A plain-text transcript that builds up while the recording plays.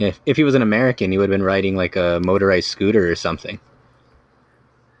If he was an American, he would have been riding like a motorized scooter or something.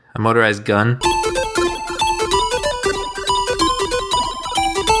 A motorized gun.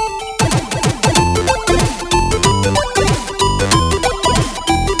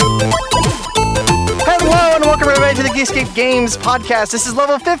 Hello and welcome everybody to the Geekscape Games podcast. This is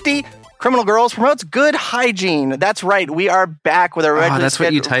Level 50. Criminal Girls promotes good hygiene. That's right. We are back with our regularly that's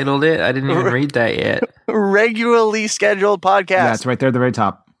what you titled it? I didn't even read that yet. Regularly scheduled podcast. Yeah, it's right there at the very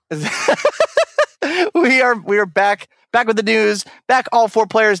top. We are back with the news. Back all four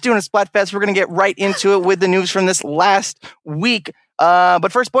players doing a Splatfest. We're going to get right into it with the news from this last week.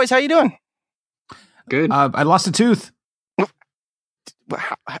 But first, boys, how you doing? Good. I lost a tooth.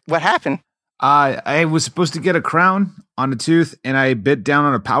 What happened? I was supposed to get a crown on a tooth, and I bit down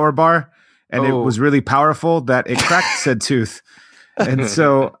on a power bar, and it was really powerful that it cracked said tooth. And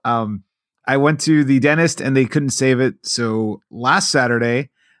so I went to the dentist, and they couldn't save it. So last Saturday,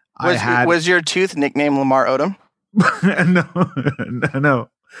 Was your tooth nicknamed Lamar Odom? No.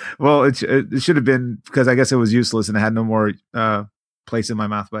 Well, it should have been, because I guess it was useless, and I had no more place in my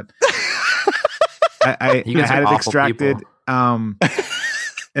mouth. But I had it extracted.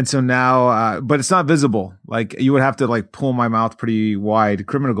 And so now, but it's not visible. Like, you would have to like pull my mouth pretty wide,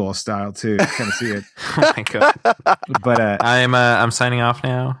 Criminal Girl style, to kind of see it. Oh my god! But I'm signing off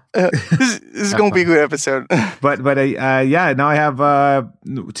now. This is going to be a good episode. but now I have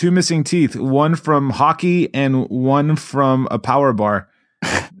two missing teeth, one from hockey and one from a power bar.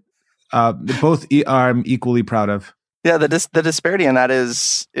 Both I'm equally proud of. Yeah, the disparity in that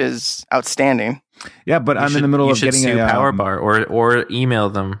is outstanding. Yeah, but I'm in the middle of getting a power bar or email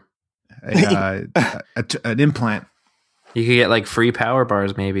them an implant. You could get like free power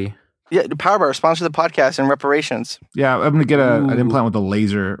bars, maybe. Yeah, the power bar sponsor the podcast and reparations. Yeah, I'm gonna get an implant with a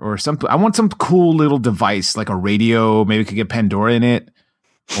laser or something. I want some cool little device like a radio. Maybe we could get Pandora in it,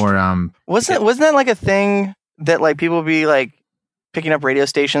 or wasn't that like a thing that like people would be like picking up radio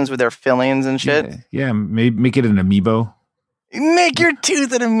stations with their fillings and shit? Yeah, maybe make it an amiibo. Make your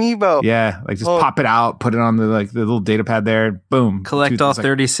tooth an amiibo. Yeah, like just pop it out, put it on the little data pad there, boom. Collect all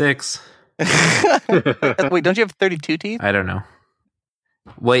 36. Wait, don't you have 32 teeth? I don't know.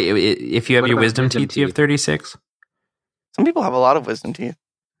 Wait, if you have your wisdom teeth, you have 36? Some people have a lot of wisdom teeth.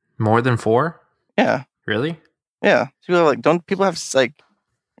 More than 4? Yeah. Really? Yeah. Don't people have like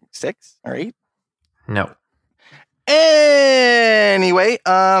 6 or 8? No. Anyway,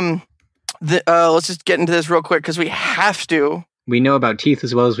 let's just get into this real quick because we have to. We know about teeth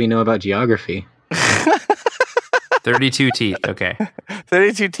as well as we know about geography. 32 teeth, okay.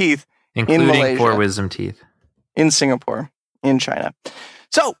 32 teeth. Including in Malaysia, 4 wisdom teeth. In Singapore. In China.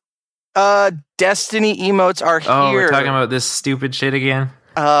 So, Destiny emotes are here. Oh, we're talking about this stupid shit again?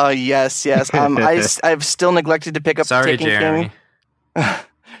 Yes. I've still neglected to pick up Sorry, the Taken Jeremy. King.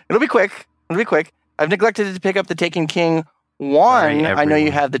 It'll be quick. I've neglected to pick up the Taken King 1. Sorry, I know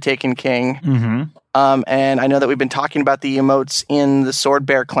you have the Taken King. Mm-hmm. And I know that we've been talking about the emotes in the Sword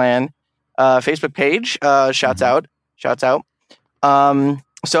Bear Clan Facebook page. Shouts out.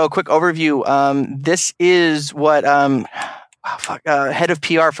 So a quick overview. This is what head of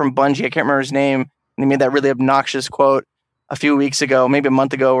PR from Bungie, I can't remember his name, and he made that really obnoxious quote a few weeks ago, maybe a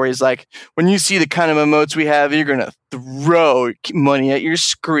month ago, where he's like, when you see the kind of emotes we have, you're gonna throw money at your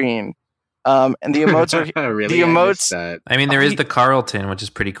screen. And the emotes are really? The emotes. I mean, there is the Carlton, which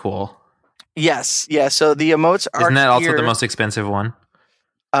is pretty cool. Yes. So the emotes are. Isn't that also here. the most expensive one?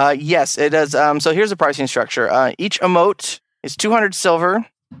 Yes, it does. So here's the pricing structure. Each emote is 200 silver,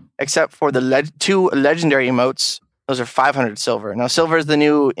 except for the 2 legendary emotes. Those are 500 silver. Now, silver is the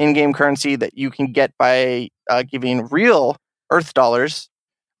new in-game currency that you can get by giving real Earth dollars.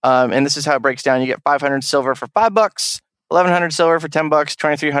 And this is how it breaks down. You get 500 silver for $5, 1,100 silver for $10,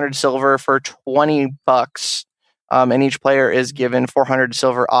 2,300 silver for $20. And each player is given 400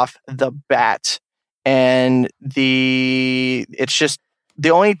 silver off the bat. And it's just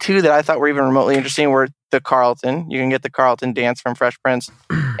the only 2 that I thought were even remotely interesting were the Carlton. You can get the Carlton dance from Fresh Prince,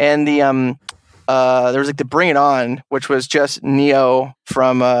 and the there was like the Bring It On, which was just Neo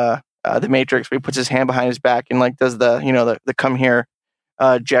from the Matrix, where he puts his hand behind his back and like does the the come here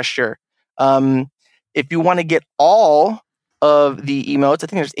gesture. If you want to get all of the emotes, I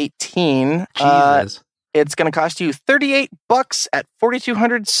think there's 18. Jesus. It's going to cost you $38 at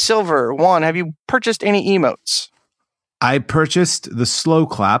 4,200 silver. Juan, have you purchased any emotes? I purchased the slow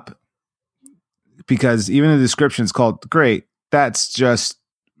clap because even the description is called great. That's just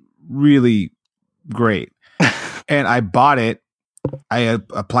really great. And I bought it. I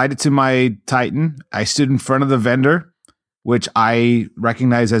applied it to my Titan. I stood in front of the vendor, which I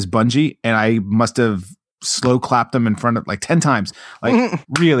recognize as Bungie, and I must have slow clapped them in front of like 10 times. Like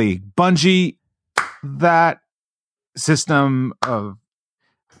really, Bungie, that system of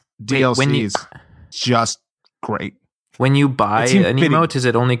DLCs just great. When you buy an emote, is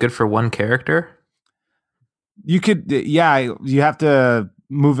it only good for one character? You could, you have to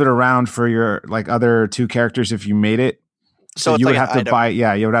move it around for your like other 2 characters if you made it. So you would have to buy,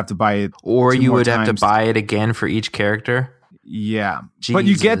 you would have to buy it, or you would have to buy it again for each character. Yeah, but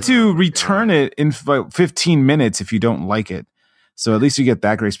you get to return it in 15 minutes if you don't like it. So at least you get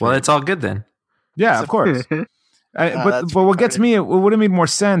that grace period. Well, it's all good then. Yeah, of course. But what gets me, it would have made more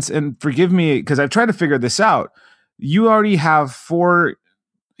sense, and forgive me because I've tried to figure this out. You already have 4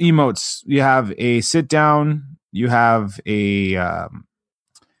 emotes. You have a sit down. You have a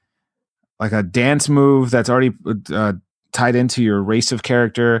like a dance move that's already tied into your race of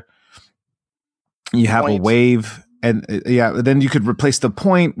character. You have a wave, and then you could replace the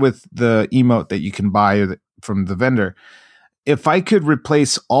point with the emote that you can buy from the vendor. If I could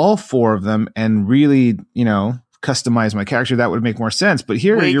replace all 4 of them and really, customize my character, that would make more sense. But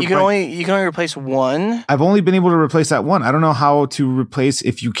here, you can only replace one. I've only been able to replace that one. I don't know how to replace,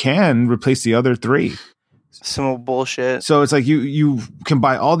 if you can replace the other 3. Some bullshit. So it's like you can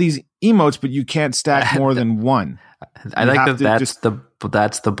buy all these emotes, but you can't stack more than one. I like that.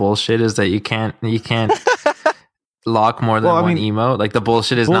 That's the bullshit, is that you can't lock more than one emote. Like the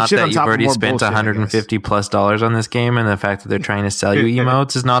bullshit is not that you've already spent $150+ on this game, and the fact that they're trying to sell you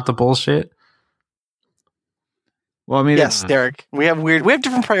emotes is not the bullshit. Well, I mean, yes, Derek, we have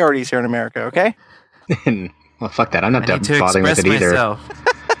different priorities here in America. Okay. Well, fuck that. I'm not bothering with it either.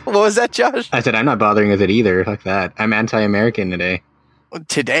 What was that, Josh? I said I'm not bothering with it either. Like that. I'm anti-American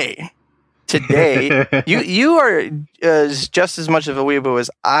today. Today, you are just as much of a weeaboo as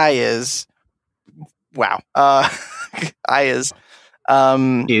I is. Wow. I is.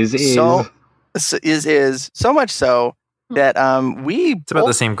 So much so that we. It's about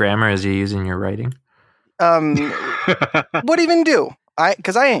the same grammar as you use in your writing. What even do?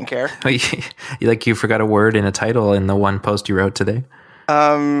 Because I ain't care. You forgot a word in a title in the one post you wrote today.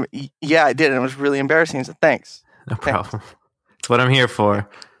 Yeah, I did, and it was really embarrassing. So thanks. No problem. That's what I'm here for.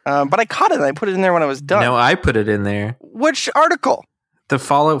 But I caught it and I put it in there when I was done. No, I put it in there. Which article? The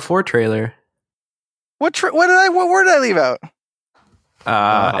Fallout 4 trailer. What word did I leave out?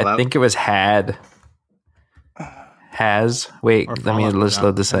 I think it was had. Has. Wait, let me just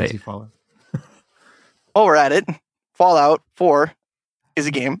load the site. Oh, we're at it. Fallout 4 is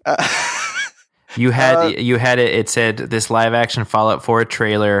a game. You had it. It said this live action Fallout 4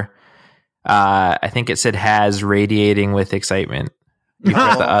 trailer. I think it said has radiating with excitement. You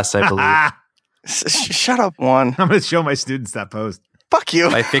put the us, I believe. Shut up, Juan. I'm going to show my students that post. Fuck you.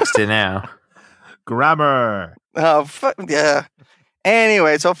 I fixed it now. Grammar. Oh, yeah.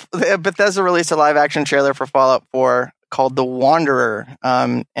 Anyway, so Bethesda released a live action trailer for Fallout 4 called The Wanderer.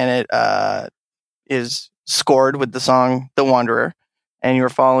 And it is scored with the song The Wanderer. And you're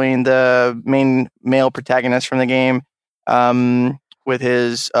following the main male protagonist from the game with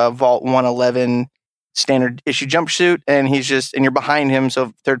his Vault 111 standard issue jumpsuit, and you're behind him,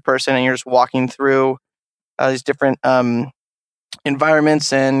 so third person, and you're just walking through these different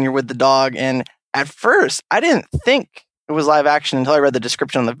environments, and you're with the dog. And at first, I didn't think it was live action until I read the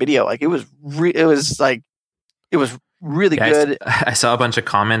description on the video. Like it was really good. I saw a bunch of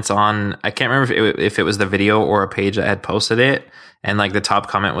comments on. I can't remember if it was the video or a page that had posted it. And like the top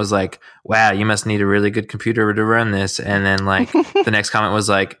comment was like, "Wow, you must need a really good computer to run this." And then like the next comment was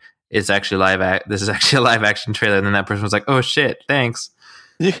like, "It's actually this is actually a live action trailer." And then that person was like, "Oh shit, thanks."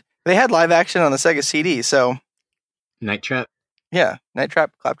 They had live action on the Sega CD, so Night Trap. Yeah, Night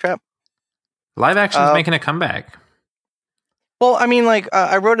Trap, Claptrap. Live action's making a comeback. Well, I mean, like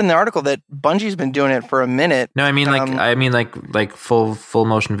I wrote in the article that Bungie's been doing it for a minute. No, I mean like full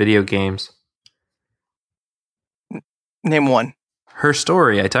motion video games. Name one. Her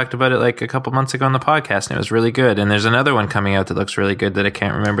Story. I talked about it like a couple months ago on the podcast, and it was really good. And there's another one coming out that looks really good that I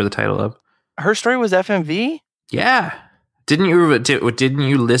can't remember the title of. Her Story was FMV? Yeah. Didn't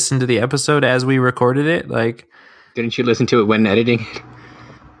you listen to the episode as we recorded it? Like, didn't you listen to it when editing?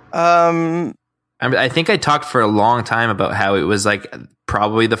 I think I talked for a long time about how it was like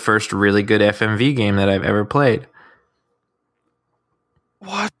probably the first really good FMV game that I've ever played.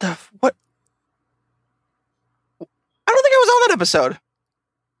 What? I don't think I was on that episode.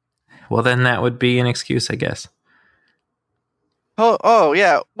 Well, then that would be an excuse, I guess. Oh,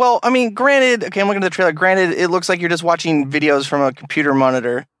 yeah. Well, I mean, granted, okay, I'm looking at the trailer. Granted, it looks like you're just watching videos from a computer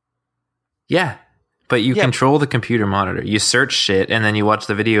monitor. Yeah, but you control the computer monitor. You search shit, and then you watch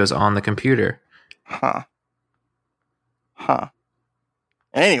the videos on the computer. Huh.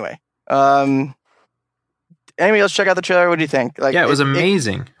 Anyway, anybody else check out the trailer? What do you think? Like, yeah, it was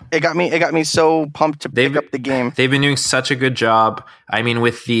amazing. It got me so pumped to pick up the game. They've been doing such a good job. I mean,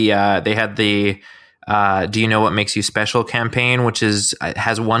 with the they had the Do You Know What Makes You Special campaign, which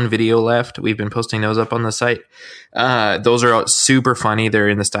has one video left. We've been posting those up on the site. Those are super funny. They're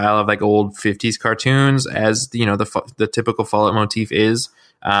in the style of like old 50s cartoons, as you know the typical Fallout motif is,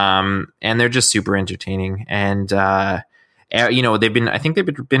 and they're just super entertaining. And you know, I think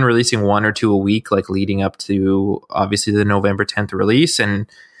they've been releasing 1 or 2 a week, like leading up to obviously the November 10th release. And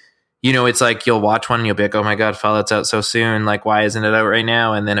you know, it's like you'll watch one and you'll be like, oh my God, Fallout's out so soon. Like, why isn't it out right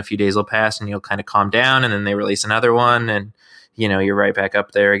now? And then a few days will pass and you'll kind of calm down, and then they release another one, and you know, you're right back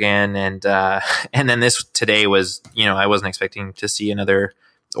up there again. And then this today was, you know, I wasn't expecting to see another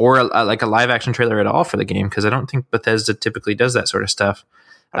or like a live action trailer at all for the game, because I don't think Bethesda typically does that sort of stuff.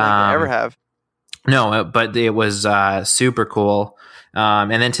 I don't think they ever have. No, but it was super cool.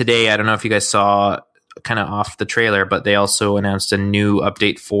 And then today, I don't know if you guys saw kind of off the trailer, but they also announced a new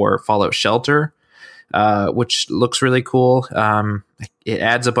update for Fallout Shelter, which looks really cool. It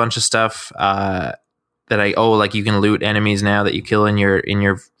adds a bunch of stuff that like you can loot enemies now that you kill in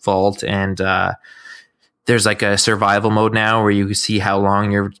your vault, and there's like a survival mode now where you see how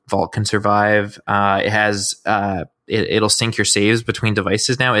long your vault can survive. It has it'll sync your saves between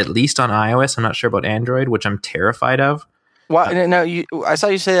devices now, at least on iOS. I'm not sure about Android, which I'm terrified of. Why? No, I saw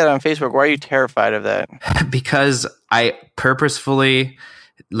you say that on Facebook. Why are you terrified of that? Because I purposefully,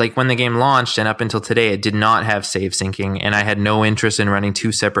 like when the game launched and up until today, it did not have save syncing, and I had no interest in running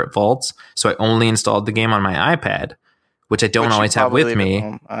 2 separate vaults. So I only installed the game on my iPad, which I don't always have with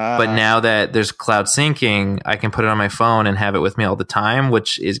me. But now that there's cloud syncing, I can put it on my phone and have it with me all the time,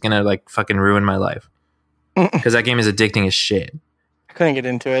 which is going to like fucking ruin my life. Because that game is addicting as shit. I couldn't get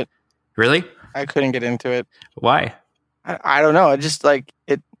into it. Really? I couldn't get into it. Why? I don't know. I just like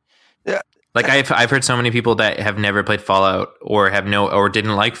it. Yeah. Like I've heard so many people that have never played Fallout or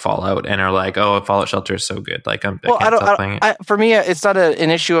didn't like Fallout and are like, oh, Fallout Shelter is so good. Like I can't stop playing it. For me, it's not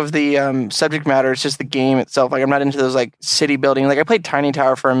an issue of the subject matter. It's just the game itself. Like I'm not into those like city building. Like I played Tiny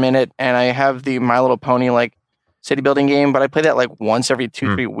Tower for a minute, and I have the My Little Pony like city building game, but I play that like once every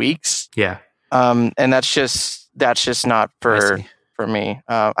 2-3 weeks. Yeah. And that's just not for me.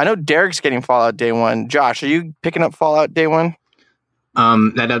 I know Derek's getting Fallout day one. Josh, are you picking up Fallout day one?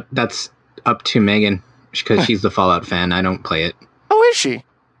 That's up to Megan, because she's the Fallout fan. I don't play it. Oh, is she?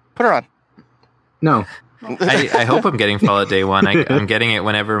 Put her on. No. I hope I'm getting Fallout day one. I'm getting it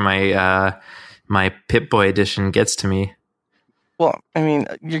whenever my Pip-Boy edition gets to me. Well, I mean,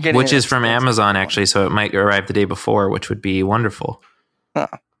 you're getting which is from Amazon actually, so it might arrive the day before, which would be wonderful. It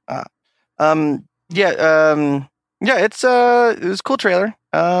was a cool trailer.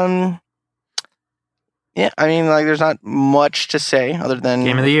 Yeah, I mean, like, there's not much to say other than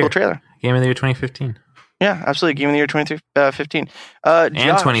Game of the Year cool trailer. Game of the Year 2015. Yeah, absolutely. Game of the Year 2015. And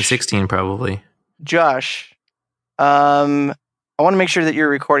 2016 probably. Josh, I want to make sure that you're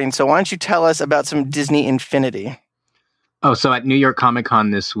recording. So why don't you tell us about some Disney Infinity? Oh, so at New York Comic Con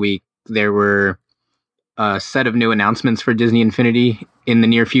this week, there were a set of new announcements for Disney Infinity in the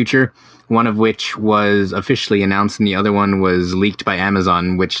near future, one of which was officially announced and the other one was leaked by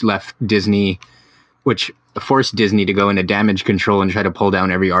Amazon, which forced Disney to go into damage control and try to pull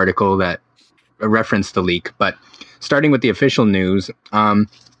down every article that referenced the leak. But starting with the official news,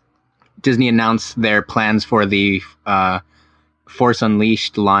 Disney announced their plans for the Force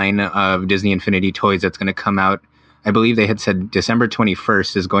Unleashed line of Disney Infinity toys that's going to come out. I believe they had said December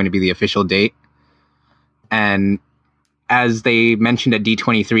 21st is going to be the official date. And as they mentioned at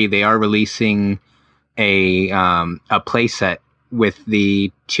D23, they are releasing a playset with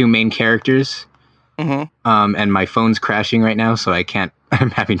the 2 main characters. Mm-hmm. And my phone's crashing right now, so I'm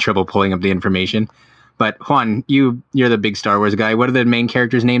having trouble pulling up the information. But Juan, you're the big Star Wars guy. What are the main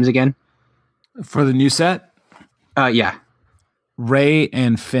characters' names again? For the new set? Yeah. Rey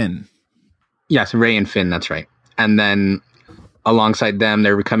and Finn. Yes, Rey and Finn, that's right. And then alongside them,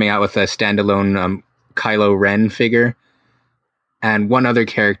 they're coming out with a standalone Kylo Ren figure. And one other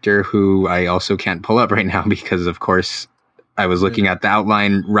character who I also can't pull up right now because, of course, I was looking at the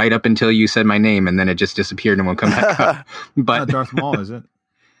outline right up until you said my name, and then it just disappeared and won't come back up. But not Darth Maul, is it?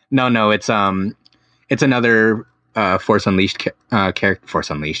 No, it's another Force Unleashed character. Force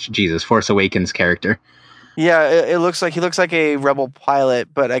Awakens character. Yeah, it looks like he looks like a Rebel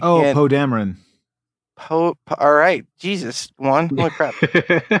pilot, but I can't. Poe Dameron. All right, Jesus, Juan, holy crap!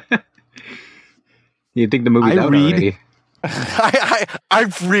 You think the movie's out already? I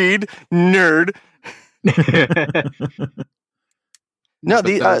read, nerd. No,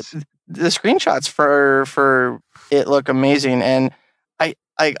 the screenshots for it look amazing, and I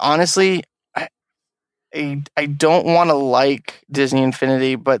honestly, I don't want to like Disney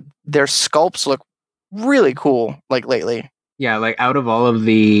Infinity, but their sculpts look really cool. Like lately. Yeah, like out of all of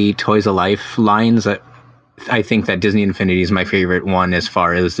the Toys of Life lines, I think that Disney Infinity is my favorite one as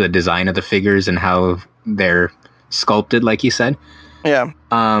far as the design of the figures and how they're sculpted, like you said. Yeah.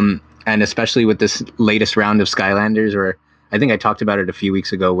 And especially with this latest round of Skylanders, or I think I talked about it a few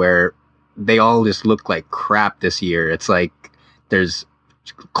weeks ago, where they all just look like crap this year. It's like there's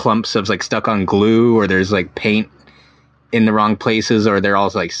clumps of like stuck on glue, or there's like paint in the wrong places, or they're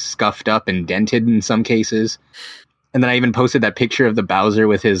all like scuffed up and dented in some cases. And then I even posted that picture of the Bowser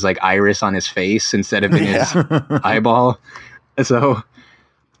with his like iris on his face instead of in his eyeball. So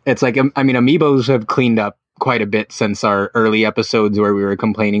it's like, I mean, Amiibos have cleaned up quite a bit since our early episodes where we were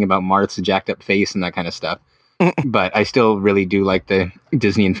complaining about Marth's jacked up face and that kind of stuff. But I still really do like the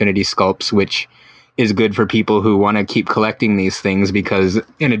Disney Infinity sculpts, which is good for people who want to keep collecting these things, because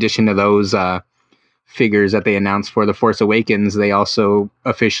in addition to those figures that they announced for The Force Awakens, they also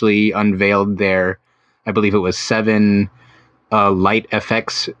officially unveiled their, I believe it was 7 light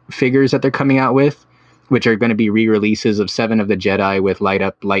FX figures that they're coming out with, which are going to be re-releases of 7 of the Jedi with light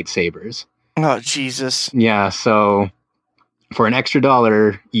up lightsabers. Oh, Jesus. Yeah, so for an extra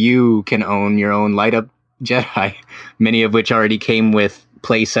 $1, you can own your own light up Jedi, many of which already came with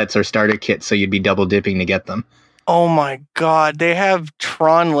play sets or starter kits, so you'd be double dipping to get them. Oh my God, they have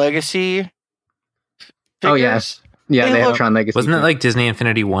Tron Legacy figures? Oh, yes. Yeah, they have Tron Legacy. Wasn't it like Disney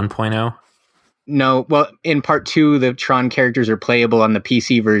Infinity 1.0? No, well, in part 2, the Tron characters are playable on the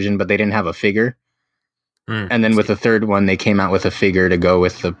PC version, but they didn't have a figure. And then with the third one, they came out with a figure to go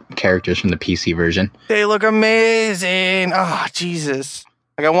with the characters from the PC version. They look amazing. Oh, Jesus.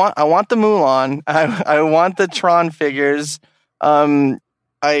 Like I want the Mulan. I want the Tron figures. I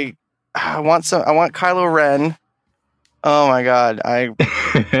want Kylo Ren. Oh my God.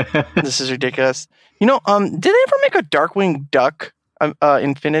 This is ridiculous. You know, did they ever make a Darkwing Duck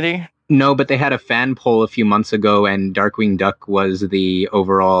Infinity? No, but they had a fan poll a few months ago, and Darkwing Duck was the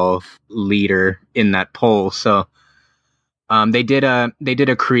overall leader in that poll. So they did a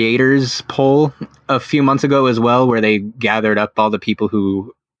creators poll a few months ago as well, where they gathered up all the people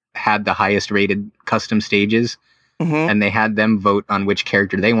who had the highest rated custom stages, and they had them vote on which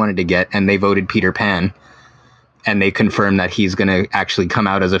character they wanted to get, and they voted Peter Pan, and they confirmed that he's going to actually come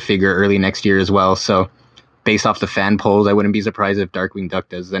out as a figure early next year as well. So based off the fan polls, I wouldn't be surprised if Darkwing Duck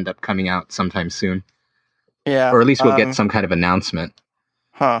does end up coming out sometime soon. Yeah. Or at least we'll get some kind of announcement.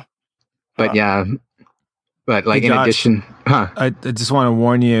 But yeah. But like, hey, Josh, in addition... I just want to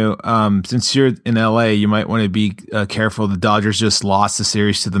warn you, since you're in LA, you might want to be careful. The Dodgers just lost the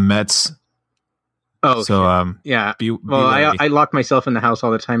series to the Mets. Oh, so yeah. I lock myself in the house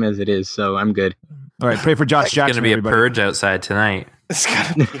all the time as it is, so I'm good. All right, pray for Josh Jackson. It's going to be everybody. A purge outside tonight. It's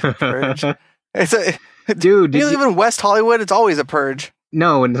going to be a purge. Dude, you live in West Hollywood? It's always a purge.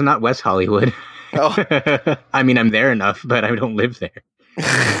 No, it's not West Hollywood. Oh. I mean, I'm there enough, but I don't live there.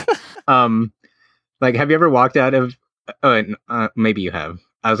 Like, have you ever walked out of... maybe you have.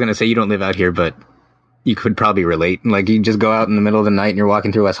 I was going to say you don't live out here, but you could probably relate. Like, you just go out in the middle of the night and you're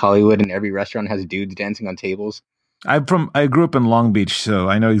walking through West Hollywood and every restaurant has dudes dancing on tables. I grew up in Long Beach, so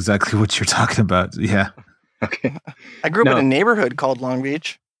I know exactly what you're talking about. Yeah. Okay. I grew up in a neighborhood called Long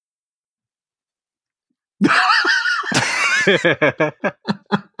Beach.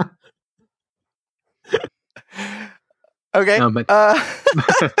 Okay. No,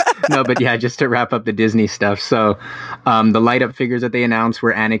 but yeah, just to wrap up the Disney stuff. So, the light up figures that they announced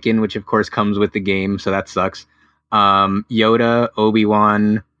were Anakin, which of course comes with the game, so that sucks. Yoda,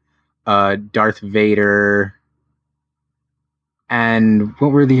 Obi-Wan, Darth Vader, and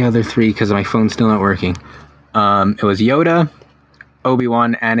what were the other 3? Because my phone's still not working. It was Yoda,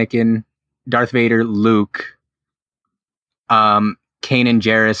 Obi-Wan, Anakin, Darth Vader, Luke, Kanan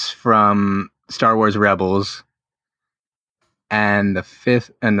Jarrus from Star Wars Rebels, and the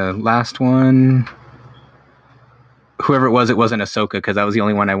 5th and the last one, whoever it wasn't Ahsoka, because that was the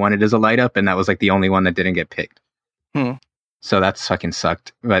only one I wanted as a light up, and that was like the only one that didn't get picked. So that fucking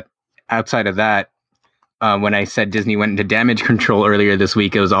sucked. But outside of that, when I said Disney went into damage control earlier this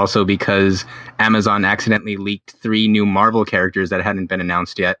week, it was also because Amazon accidentally leaked 3 new Marvel characters that hadn't been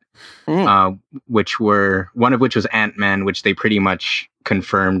announced yet, which were, one of which was Ant-Man, which they pretty much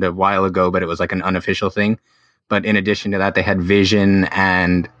confirmed a while ago, but it was like an unofficial thing. But in addition to that, they had Vision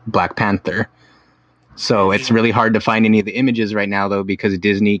and Black Panther. So it's really hard to find any of the images right now, though, because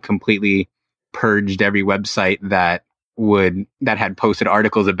Disney completely purged every website that had posted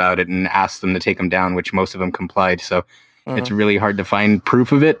articles about it and asked them to take them down, which most of them complied. So it's really hard to find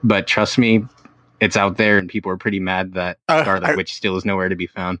proof of it. But trust me, it's out there, and people are pretty mad that Scarlet Witch still is nowhere to be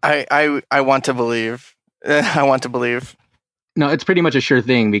found. I want to believe. I want to believe. No, it's pretty much a sure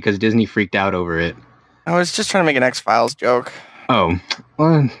thing because Disney freaked out over it. I was just trying to make an X-Files joke. Oh,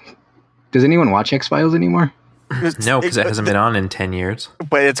 well, does anyone watch X-Files anymore? No, because it hasn't been on in 10 years.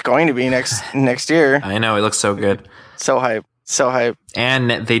 But it's going to be next year. I know, it looks so good. So hype.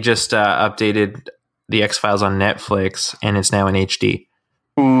 And they just updated the X-Files on Netflix, and it's now in HD.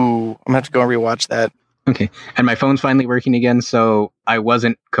 Ooh, I'm going to have to go and rewatch that. Okay, and my phone's finally working again, so I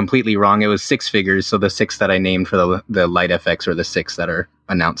wasn't completely wrong. It was 6 figures, so the 6 that I named for the light FX are the 6 that are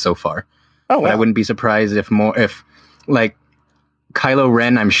announced so far. Oh, wow. But I wouldn't be surprised if like Kylo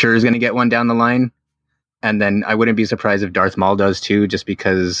Ren, I'm sure is going to get one down the line, and then I wouldn't be surprised if Darth Maul does too, just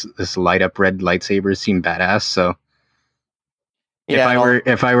because this light up red lightsabers seem badass. So yeah,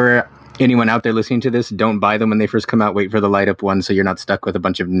 if I were anyone out there listening to this, don't buy them when they first come out. Wait for the light up one so you're not stuck with a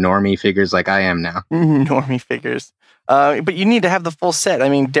bunch of normie figures like I am now. Normie figures. But you need to have the full set. I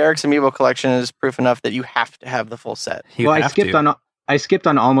mean, Derek's Amiibo collection is proof enough that you have to have the full set. I skipped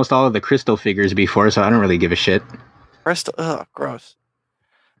on almost all of the crystal figures before, so I don't really give a shit. Crystal, ugh, gross.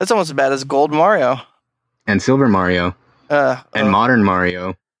 That's almost as bad as Gold Mario. And Silver Mario. And Modern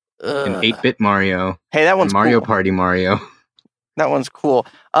Mario. And 8-bit Mario. Hey, that one's Mario cool. Party Mario. That one's cool.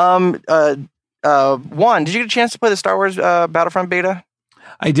 Juan, did you get a chance to play the Star Wars Battlefront beta?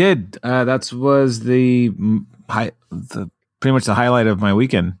 I did. That was the pretty much the highlight of my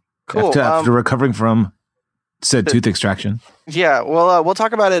weekend. Cool. After recovering from said tooth extraction. Yeah, well, we'll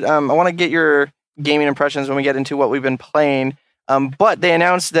talk about it. I want to get your gaming impressions when we get into what we've been playing. But they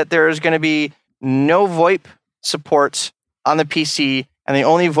announced that there's going to be no VoIP support on the PC, and the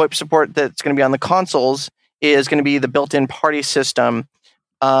only VoIP support that's going to be on the consoles is going to be the built-in party system.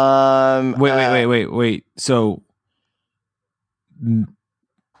 Wait. So,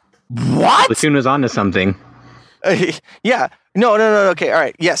 what? Platoon was on to something. Yeah. No. Okay. All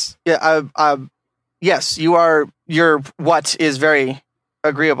right. Yes. Yeah. Yes. Your what is very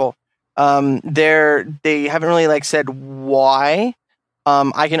agreeable. They haven't really said why.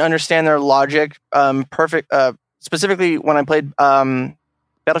 I can understand their logic. Perfect. Specifically when I played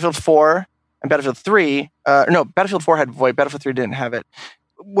Battlefield 4 and Battlefield 3. No, Battlefield 4 had VoIP. Battlefield 3 didn't have it.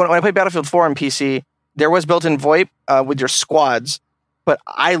 When I played Battlefield 4 on PC, there was built-in VoIP with your squads, but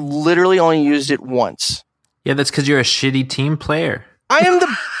I literally only used it once. Yeah, that's because you're a shitty team player. I am the.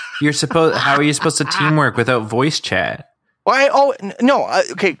 How are you supposed to teamwork without voice chat?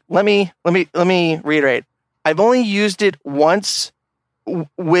 Okay. Let me reiterate. I've only used it once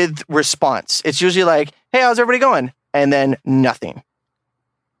with response. It's usually like, "Hey, how's everybody going?" And then nothing.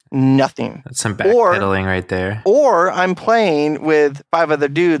 That's some backpedaling right there. Or I'm playing with 5 other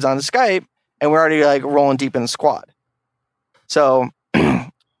dudes on Skype, and we're already rolling deep in the squad. So.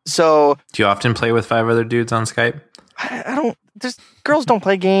 Do you often play with 5 other dudes on Skype? I don't. Girls don't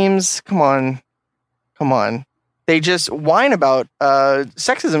play games. Come on. They just whine about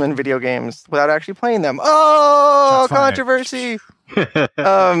sexism in video games without actually playing them. Oh, controversy. Does it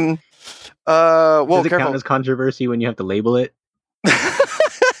careful. count as controversy when you have to label it?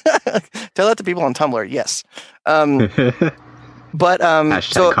 Tell that to people on Tumblr. Yes. But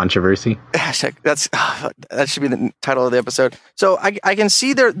hashtag controversy. Hashtag that should be the title of the episode. So I can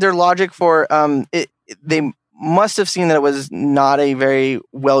see their logic for it. They must have seen that it was not a very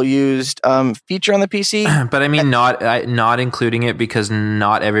well used feature on the PC. But I mean, not including it because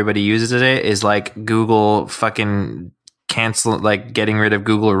not everybody uses it is like Google fucking getting rid of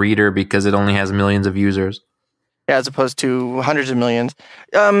Google Reader because it only has millions of users. Yeah, as opposed to hundreds of millions.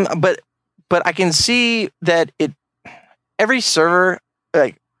 But I can see that every server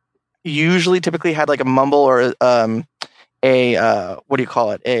typically had a Mumble or a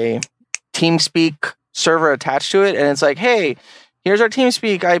TeamSpeak server attached to it, and it's like, hey, here's our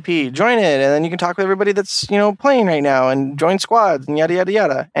TeamSpeak IP, join it, and then you can talk with everybody that's playing right now and join squads and yada yada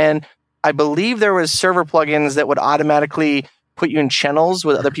yada. And I believe there was server plugins that would automatically put you in channels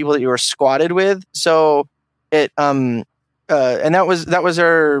with other people that you were squatted with. So it and that was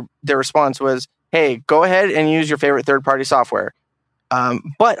their response was, hey, go ahead and use your favorite third-party software.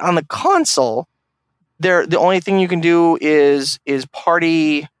 But on the console, the only thing you can do is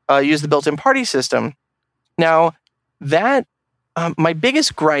party, use the built-in party system. Now, that my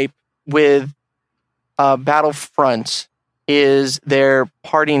biggest gripe with Battlefront is their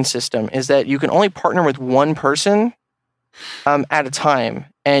partying system, is that you can only partner with one person at a time.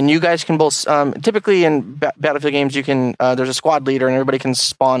 And you guys can both, typically in Battlefield games, you can, there's a squad leader and everybody can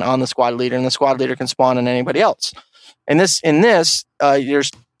spawn on the squad leader and the squad leader can spawn on anybody else. In this,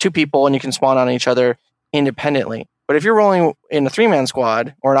 there's 2 people and you can spawn on each other independently. But if you're rolling in a 3-man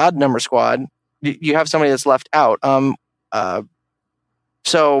squad or an odd number squad, you have somebody that's left out.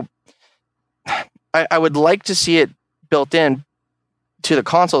 So I would like to see it built in to the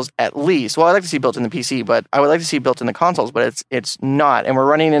consoles at least. Well, I'd like to see it built in the PC, but I would like to see it built in the consoles, but it's not. And we're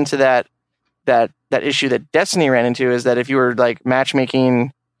running into that issue that Destiny ran into, is that if you were like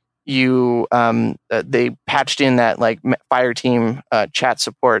matchmaking, you they patched in that like Fireteam chat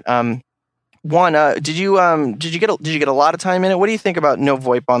support. Did you get a lot of time in it? What do you think about no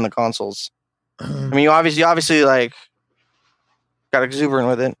VoIP on the consoles? I mean, you obviously like got exuberant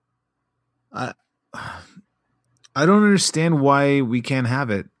with it. I don't understand why we can't have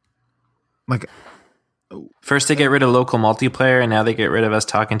it. Like, first they get rid of local multiplayer, and now they get rid of us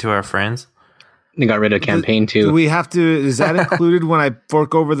talking to our friends. They got rid of campaign too. Do we have to? Is that included when I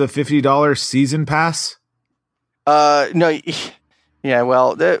fork over the $50 season pass? No. Yeah.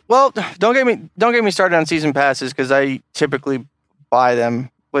 Well, don't get me started on season passes, because I typically buy them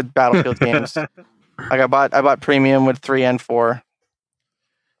with Battlefield games. Like I bought premium with 3 and 4.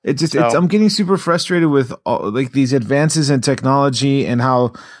 I'm getting super frustrated with like these advances in technology and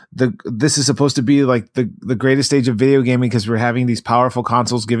how this is supposed to be like the greatest stage of video gaming, because we're having these powerful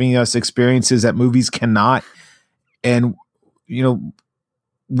consoles giving us experiences that movies cannot. And, you know,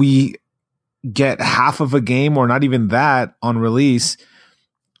 we get half of a game or not even that on release,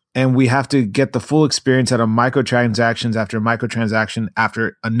 and we have to get the full experience out of microtransactions after microtransaction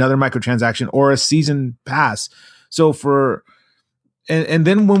after another microtransaction or a season pass. So And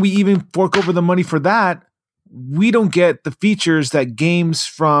then when we even fork over the money for that, we don't get the features that games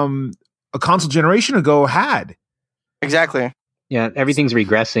from a console generation ago had. Exactly. Yeah, everything's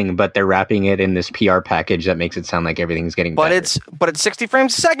regressing, but they're wrapping it in this PR package that makes it sound like everything's getting better. But it's 60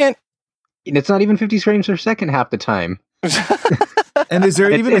 frames a second. It's not even 50 frames per second half the time. And is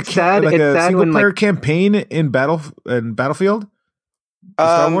there even a single player campaign in Battlefield?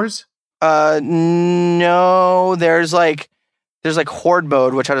 Star Wars? No, there's like horde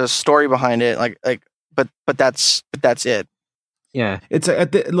mode, which has a story behind it. But that's it. Yeah, it's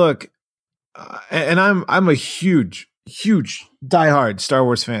look, and I'm a huge diehard Star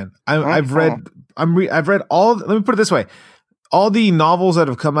Wars fan. I've read all. Let me put it this way: all the novels that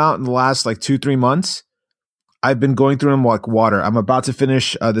have come out in the last like 2-3 months, I've been going through them like water. I'm about to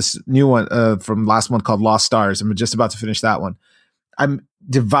finish this new one from last month called Lost Stars. I'm just about to finish that one. I'm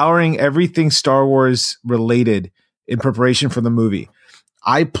devouring everything Star Wars related in preparation for the movie.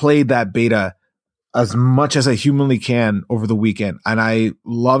 I played that beta as much as I humanly can over the weekend, and I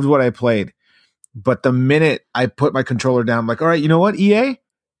loved what I played. But the minute I put my controller down, I'm like, all right, you know what, EA?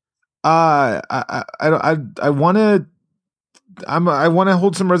 I want to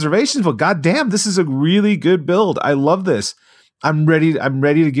hold some reservations, but goddamn, this is a really good build. I love this. I'm ready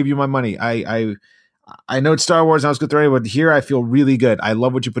to give you my money. I know it's Star Wars and I was good already, but here I feel really good. I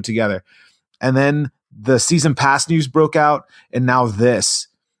love what you put together. And then the season pass news broke out, and now this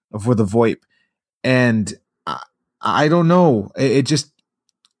for the VoIP. And I don't know. It just,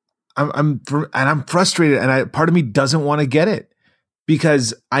 I'm frustrated, and part of me doesn't want to get it,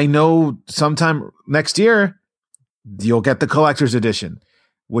 because I know sometime next year you'll get the collector's edition,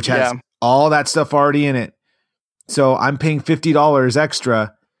 which has all that stuff already in it. So I'm paying $50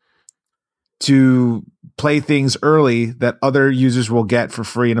 extra to play things early that other users will get for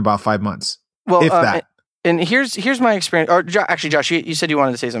free in about 5 months. Well, if that. And here's my experience. Or actually, Josh, you said you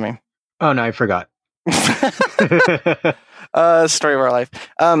wanted to say something. Oh no, I forgot. Story of our life.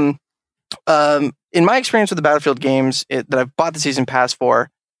 In my experience with the Battlefield games that I've bought the season pass for,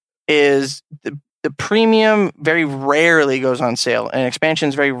 is the premium very rarely goes on sale, and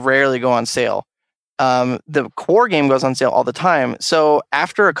expansions very rarely go on sale. The core game goes on sale all the time. So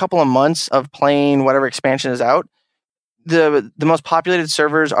after a couple of months of playing whatever expansion is out, the most populated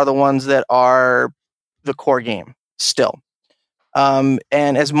servers are the ones that are the core game still. And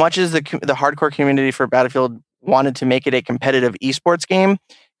as much as the hardcore community for Battlefield wanted to make it a competitive esports game,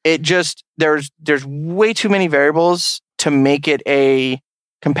 it just there's way too many variables to make it a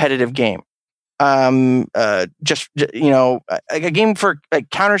competitive game. A game for like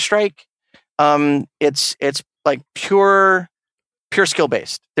Counter-Strike, it's like pure skill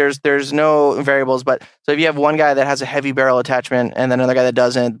based. There's no variables, but so if you have one guy that has a heavy barrel attachment and then another guy that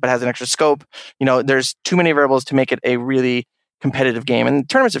doesn't but has an extra scope, there's too many variables to make it a really competitive game. And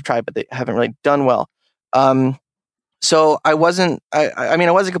tournaments have tried, but they haven't really done well. So I wasn't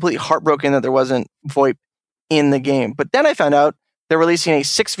completely heartbroken that there wasn't VoIP in the game. But then I found out they're releasing a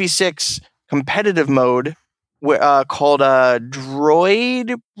 6v6 competitive mode called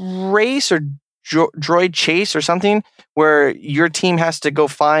Droid Race or Droid Chase or something, where your team has to go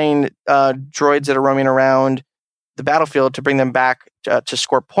find droids that are roaming around the battlefield to bring them back to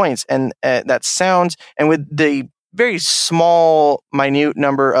score points. And that sounds, and with the very small, minute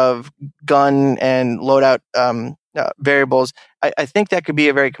number of gun and loadout variables, I think that could be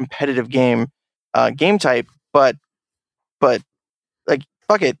a very competitive game type. But like,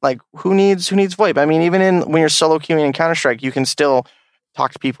 fuck it, like who needs VoIP? I mean, even when you're solo queuing in Counter-Strike, you can still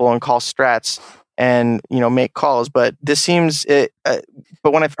talk to people and call strats and make calls. But this seems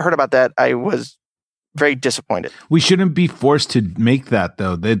but when I heard about that, I was very disappointed. We shouldn't be forced to make that,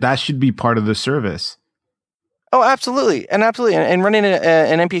 though. That should be part of the service. Oh, absolutely. And running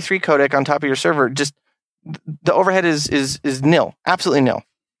an MP3 codec on top of your server, just the overhead is nil, absolutely nil.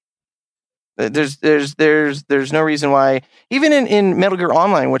 There's no reason why, even in Metal Gear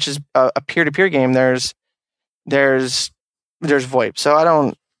Online, which is a peer-to-peer game, there's VoIP. So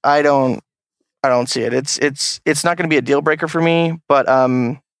I don't see it. It's not going to be a deal breaker for me, but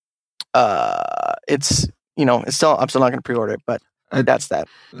it's I'm still not going to pre-order it, but that's that.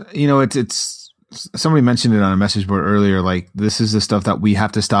 It's somebody mentioned it on a message board earlier. Like, this is the stuff that we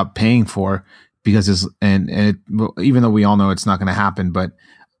have to stop paying for because even though we all know it's not going to happen, but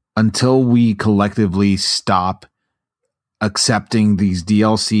until we collectively stop accepting these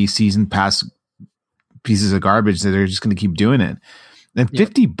DLC season pass pieces of garbage, that they're just going to keep doing it. And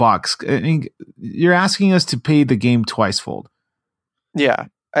 $50, I mean, you're asking us to pay the game twice-fold. Yeah.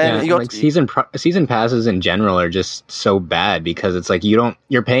 And like season passes in general are just so bad because it's like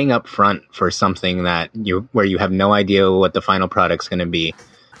you're paying up front for something where you have no idea what the final product's going to be.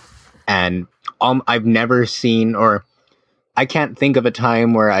 And I've never seen, or I can't think of a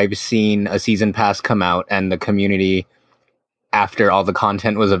time where I've seen a season pass come out and the community, after all the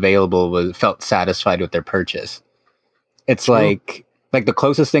content was available, felt satisfied with their purchase. It's like the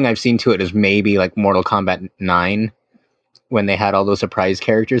closest thing I've seen to it is maybe like Mortal Kombat 9, when they had all those surprise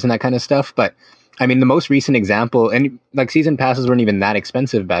characters and that kind of stuff. But I mean, the most recent example, and like season passes weren't even that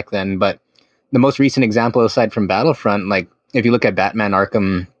expensive back then, but the most recent example aside from Battlefront, like if you look at Batman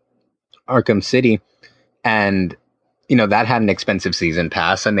Arkham City, and that had an expensive season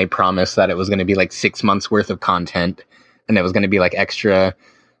pass, and they promised that it was going to be like 6 months worth of content, and it was going to be like extra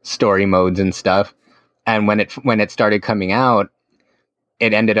story modes and stuff. And when it started coming out,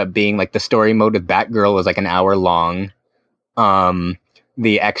 it ended up being like the story mode with Batgirl was like an hour long.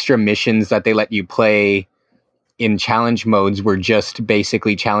 The extra missions that they let you play in challenge modes were just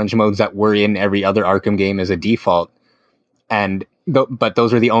basically challenge modes that were in every other Arkham game as a default. And but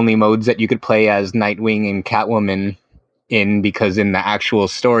those were the only modes that you could play as Nightwing and Catwoman in, because in the actual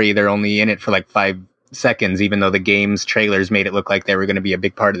story, they're only in it for like 5 seconds, even though the game's trailers made it look like they were going to be a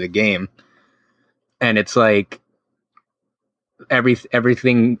big part of the game. And it's like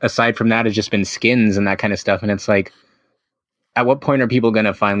everything aside from that has just been skins and that kind of stuff. And it's like, at what point are people going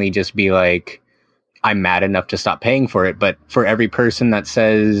to finally just be like, I'm mad enough to stop paying for it? But for every person that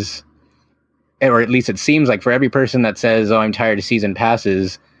says, or at least it seems like for every person that says, oh, I'm tired of season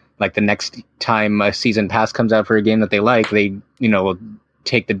passes, like the next time a season pass comes out for a game that they like, they, will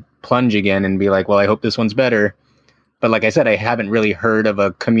take the plunge again and be like, well, I hope this one's better. But like I said, I haven't really heard of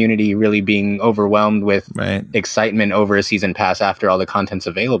a community really being overwhelmed with excitement over a season pass after all the content's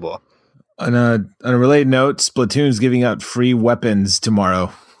available. On a related note, Splatoon's giving out free weapons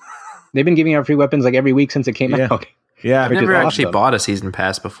tomorrow. They've been giving out free weapons like every week since it came out. Yeah, I've never actually bought a season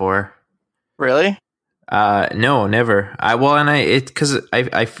pass before. Really? No, never. Because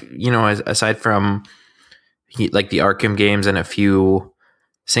aside from like the Arkham games and a few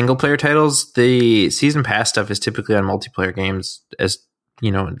single player titles, the season pass stuff is typically on multiplayer games, as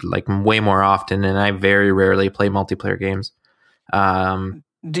like way more often, and I very rarely play multiplayer games.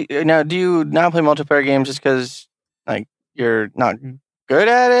 Do you not play multiplayer games just because like you're not good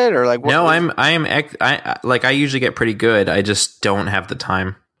at it, or like? No, I usually get pretty good. I just don't have the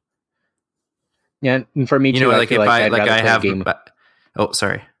time. Yeah, and for me too. Like I have. Oh,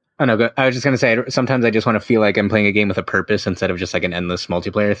 sorry. Oh no, I was just gonna say, sometimes I just want to feel like I'm playing a game with a purpose instead of just like an endless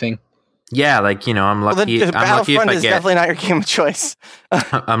multiplayer thing. Yeah, like I'm lucky. Well, I'm lucky if I get. Definitely not your game of choice.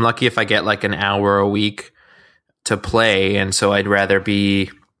 I'm lucky if I get like an hour a week to play, and so I'd rather be,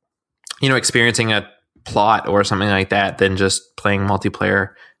 experiencing a plot or something like that than just playing multiplayer.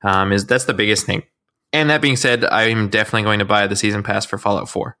 That's the biggest thing. And that being said, I'm definitely going to buy the season pass for Fallout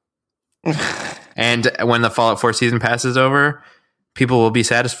 4. And when the Fallout 4 season pass is over, people will be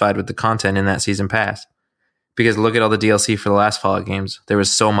satisfied with the content in that season pass. Because look at all the DLC for the last Fallout games. There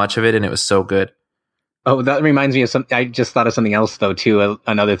was so much of it, and it was so good. Oh, that reminds me of something. I just thought of something else, though, too.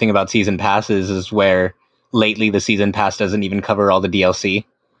 Another thing about season passes is where lately the season pass doesn't even cover all the DLC.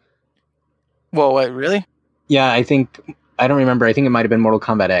 Whoa, wait, really? Yeah, I don't remember. I think it might have been Mortal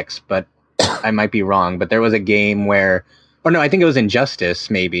Kombat X, but I might be wrong. But there was a game where, or no, I think it was Injustice,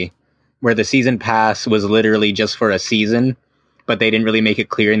 maybe, where the season pass was literally just for a season, but they didn't really make it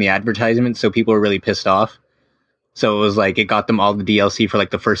clear in the advertisement, so people were really pissed off. So it was like it got them all the DLC for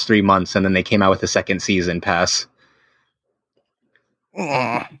like the first 3 months, and then they came out with a second season pass.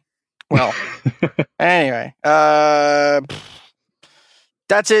 Well, anyway, that's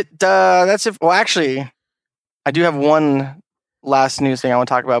it. That's it. Well, actually, I do have one last news thing I want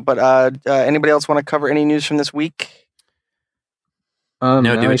to talk about, but anybody else want to cover any news from this week? No,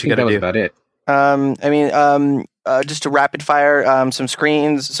 do what you got to do. About it. Just to rapid fire, some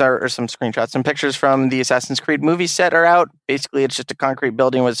screenshots, some pictures from the Assassin's Creed movie set are out. Basically, it's just a concrete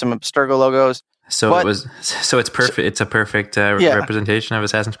building with some Abstergo logos. So it's perfect. It's a perfect representation of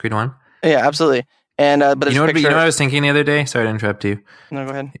Assassin's Creed 1. Yeah, absolutely. And but you know what I was thinking the other day? Sorry to interrupt you. No,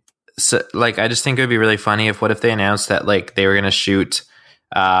 go ahead. So, like, I just think it would be really funny if they announced that like they were going to shoot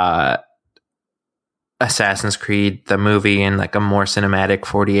Assassin's Creed the movie in like a more cinematic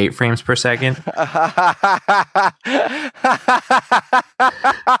 48 frames per second.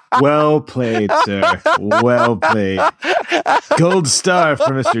 Well played, sir. Well played. Gold star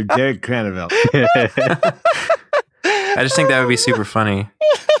for Mr. Derek Craneville. I just think that would be super funny.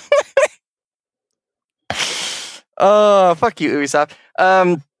 Oh, fuck you, Ubisoft.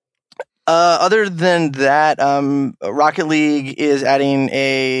 Other than that, Rocket League is adding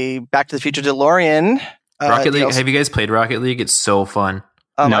a Back to the Future DeLorean. Rocket League. Have you guys played Rocket League? It's so fun.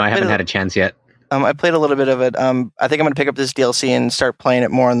 No, I haven't had a chance yet. I played a little bit of it. I think I'm going to pick up this DLC and start playing it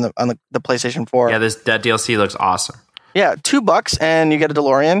more on the PlayStation 4. Yeah, that DLC looks awesome. Yeah, $2 and you get a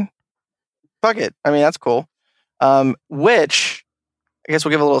DeLorean. Fuck it. I mean, that's cool. Which I guess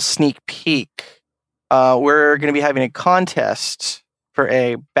we'll give a little sneak peek. We're going to be having a contest for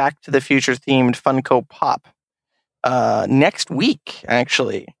a Back to the Future themed Funko Pop next week,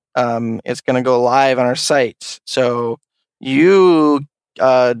 actually. It's going to go live on our site. So you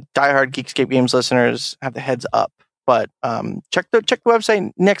diehard Geekscape Games listeners have the heads up. But check the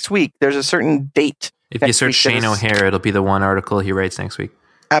website next week. There's a certain date. If you search Shane O'Hare, it'll be the one article he writes next week.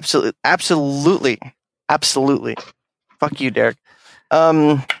 Absolutely. Fuck you, Derek.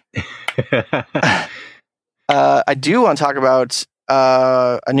 I do want to talk about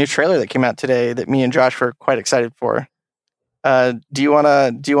a new trailer that came out today that me and Josh were quite excited for. Do you want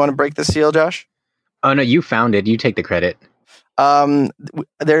to break the seal, Josh? Oh no, you found it. You take the credit.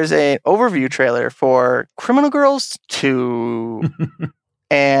 There's an overview trailer for Criminal Girls 2,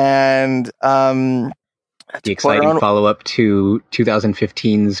 and the exciting follow-up to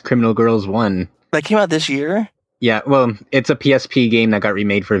 2015's Criminal Girls 1. That came out this year? Yeah, well, it's a PSP game that got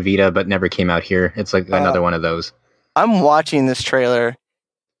remade for Vita, but never came out here. It's like another one of those. I'm watching this trailer,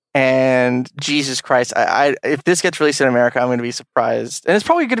 and Jesus Christ, I if this gets released in America, I'm going to be surprised. And it's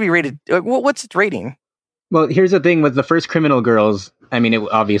probably going to be rated. What's its rating? Well, here's the thing with the first Criminal Girls. I mean, it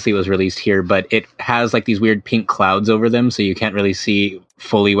obviously was released here, but it has like these weird pink clouds over them, so you can't really see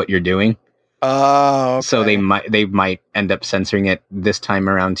fully what you're doing. Oh, okay. So they might end up censoring it this time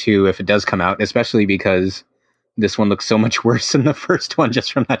around too if it does come out, especially because this one looks so much worse than the first one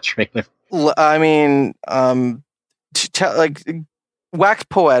just from that trailer. I mean, wax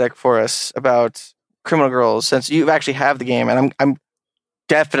poetic for us about Criminal Girls since you actually have the game, and I'm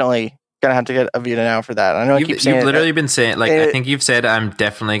definitely gonna have to get a Vita now for that. I know you've literally been saying, like, I think you've said I'm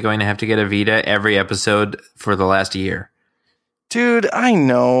definitely going to have to get a Vita every episode for the last year. Dude, I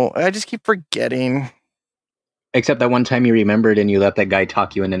know. I just keep forgetting. Except that one time you remembered and you let that guy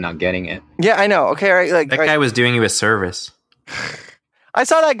talk you into not getting it. Yeah, I know. Okay, all right. That guy was doing you a service. I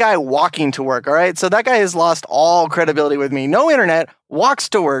saw that guy walking to work, all right? So that guy has lost all credibility with me. No internet, walks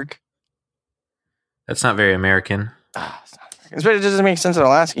to work. That's not very American. It doesn't make sense in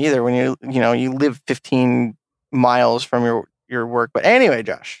Alaska either when you live 15 miles from your work. But anyway,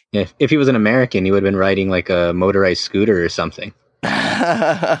 Josh. Yeah, if he was an American, he would have been riding like a motorized scooter or something.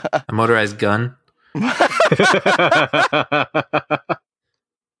 A motorized gun? Oh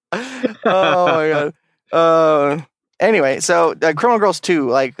my god. Anyway, so Criminal Girls 2,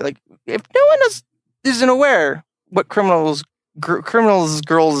 like if no one isn't aware what Criminals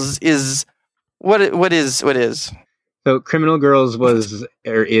Girls is, what is? So Criminal Girls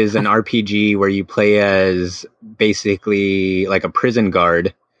is an RPG where you play as basically like a prison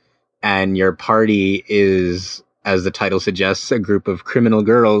guard, and your party is, as the title suggests, a group of criminal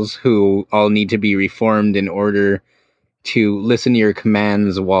girls who all need to be reformed in order to listen to your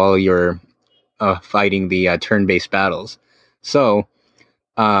commands while you're fighting the turn-based battles. So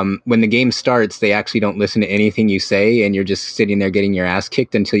when the game starts, they actually don't listen to anything you say, and you're just sitting there getting your ass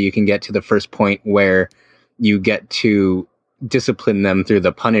kicked until you can get to the first point where you get to discipline them through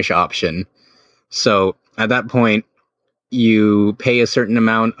the punish option. So at that point, you pay a certain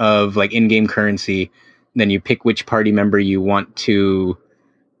amount of like in-game currency, then you pick which party member you want to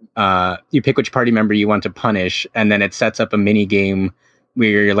punish, and then it sets up a mini game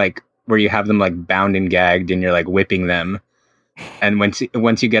where you have them like bound and gagged, and you're like whipping them. And once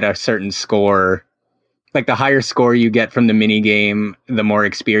you get a certain score, like the higher score you get from the mini game, the more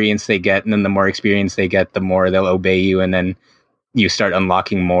experience they get, and then the more experience they get, the more they'll obey you, and then you start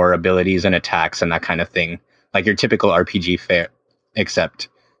unlocking more abilities and attacks and that kind of thing. Like your typical RPG fare, except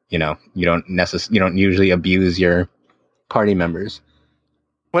you don't usually abuse your party members.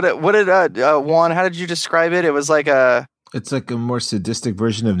 What did Juan? How did you describe it? It was like it's like a more sadistic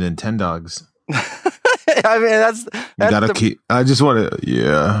version of Nintendogs. I mean, that's you gotta keep. I just want to.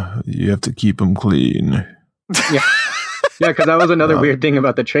 Yeah, you have to keep them clean. Yeah, because that was another weird thing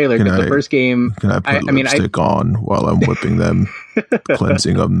about the trailer. Because the first game, can I put lipstick on while I'm whipping them,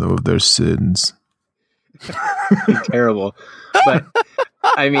 cleansing them of their sins? Terrible. But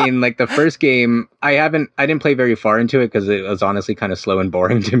I mean, like the first game, I didn't play very far into it because it was honestly kind of slow and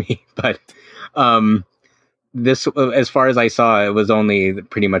boring to me. But this, as far as I saw, it was only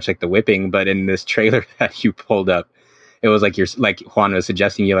pretty much like the whipping. But in this trailer that you pulled up, it was like like Juan was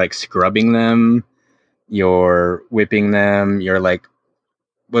suggesting, you're like scrubbing them, you're whipping them, you're like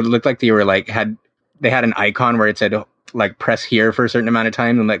what it looked like they were like they had an icon where it said like press here for a certain amount of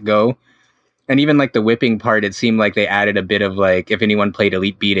time and let go. And even like the whipping part, it seemed like they added a bit of like, if anyone played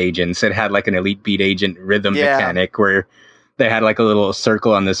Elite Beat Agents, it had like an Elite Beat Agent rhythm mechanic where they had like a little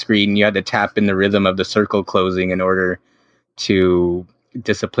circle on the screen. You had to tap in the rhythm of the circle closing in order to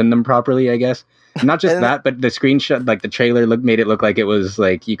discipline them properly, I guess. Not just that, but the screenshot, like the trailer made it look like it was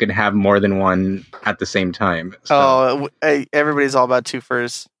like you could have more than one at the same time. So. Everybody's all about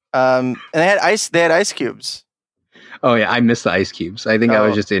twofers. And they had ice cubes. Oh yeah, I missed the ice cubes. I think I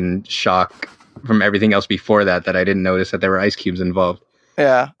was just in shock from everything else before that I didn't notice that there were ice cubes involved.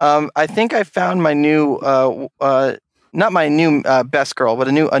 Yeah. I think I found my new not my new best girl, but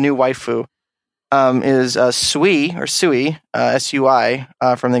a new waifu. Is Sui Sui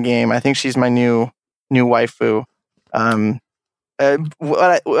from the game. I think she's my new waifu. What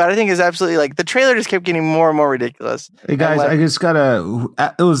I think is absolutely like the trailer just kept getting more and more ridiculous. Hey guys, I just gotta.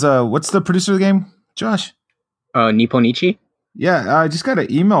 It was what's the producer of the game? Josh. Nipponichi? Yeah, I just got an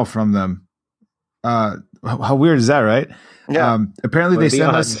email from them. How weird is that, right? Yeah. Apparently they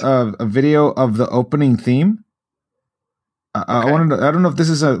sent us a video of the opening theme. I don't know if this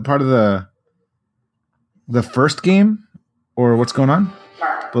is a part of the first game or what's going on.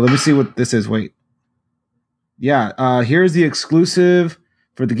 But let me see what this is. Wait. Yeah, here's the exclusive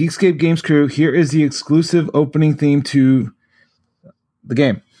for the Geekscape Games crew. Here is the exclusive opening theme to the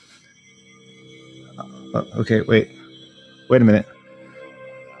game. Okay, wait a minute.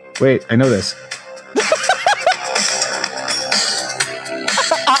 Wait, I know this.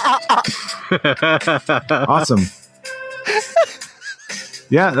 Awesome.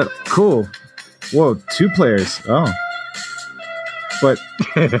 Yeah, cool. Whoa, 2 players. Oh. But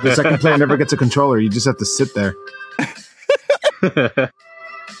the second player never gets a controller. You just have to sit there.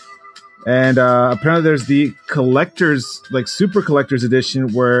 And apparently there's the collector's, like super collector's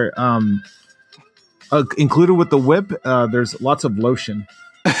edition where included with the whip, there's lots of lotion.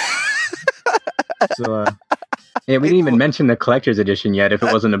 So yeah, we didn't even mention the collector's edition yet if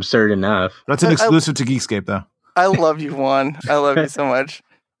it wasn't absurd enough. That's an exclusive to Geekscape, though. I love you, Juan. I love you so much.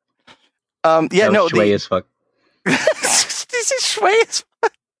 Shui as fuck. This is Shui as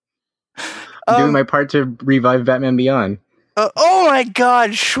fuck. Doing my part to revive Batman Beyond. Oh my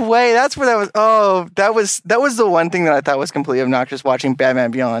God, Shui! That's where that was. Oh, that was the one thing that I thought was completely obnoxious watching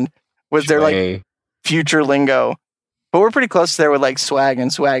Batman Beyond. Was there like future lingo? But we're pretty close there with like swag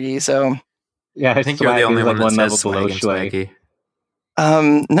and swaggy. So yeah, I think you're the only one that says swag and swaggy.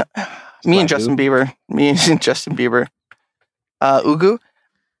 No, me and Justin Bieber. Ugu.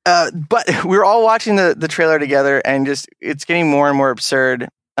 But we were all watching the trailer together, and just it's getting more and more absurd.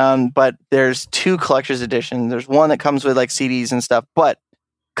 But there's 2 collector's editions. There's one that comes with like CDs and stuff, but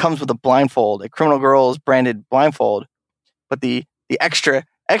comes with a blindfold, a Criminal Girls branded blindfold. But the extra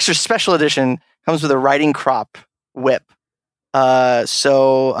special edition comes with a riding crop whip.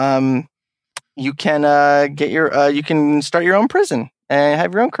 So you can get you can start your own prison and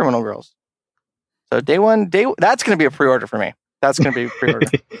have your own Criminal Girls. So day one, that's going to be a pre-order for me. That's going to be pre-order.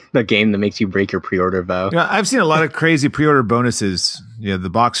 The game that makes you break your pre-order vow. Yeah, I've seen a lot of crazy pre-order bonuses. Yeah,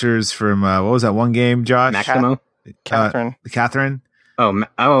 the boxers from what was that one game, Josh? Maximo? Catherine. Wow,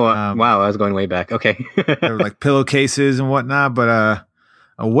 I was going way back. Okay. There were like pillowcases and whatnot, but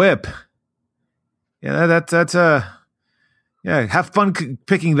a whip. Yeah, that's yeah, have fun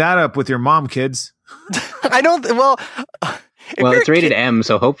picking that up with your mom, kids. I don't. Well, it's rated M,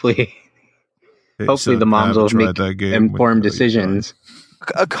 so hopefully the moms will make informed decisions.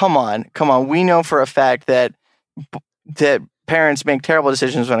 Come on. We know for a fact that parents make terrible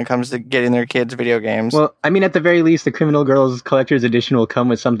decisions when it comes to getting their kids video games. Well, I mean, at the very least, the Criminal Girls Collector's Edition will come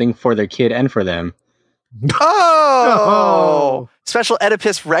with something for their kid and for them. Oh! Special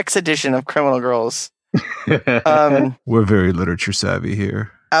Oedipus Rex edition of Criminal Girls. We're very literature savvy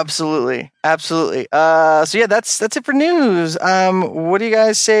here. Absolutely. So yeah, that's it for news. What do you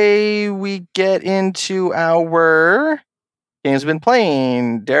guys say we get into our games we've been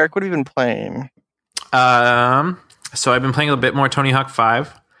playing? Derek, what have you been playing? So I've been playing a bit more Tony Hawk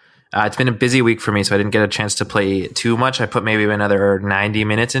 5. It's been a busy week for me, so I didn't get a chance to play too much. I put maybe another 90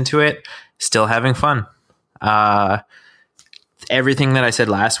 minutes into it. Still having fun. Everything that I said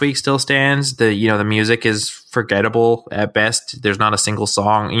last week still stands. The music is forgettable at best. There's not a single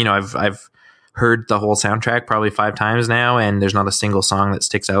song. I've heard the whole soundtrack probably 5 times now, and there's not a single song that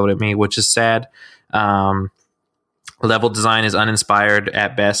sticks out at me, which is sad. Level design is uninspired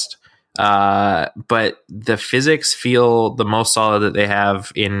at best. But the physics feel the most solid that they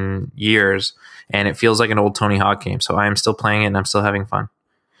have in years, and it feels like an old Tony Hawk game. So I am still playing it and I'm still having fun.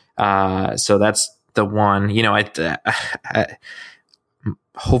 So that's the one.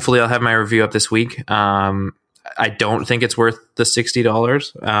 Hopefully I'll have my review up this week. I don't think it's worth the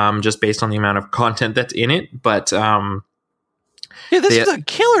 $60, just based on the amount of content that's in it. But this is a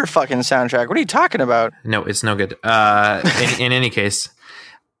killer fucking soundtrack. What are you talking about? No, it's no good. In any case,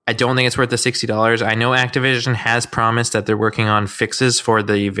 I don't think it's worth the $60. I know Activision has promised that they're working on fixes for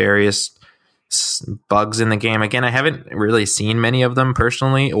the various bugs in the game. Again, I haven't really seen many of them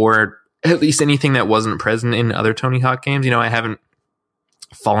personally, or at least anything that wasn't present in other Tony Hawk games. I haven't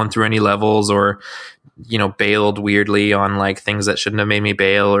fallen through any levels or, bailed weirdly on like things that shouldn't have made me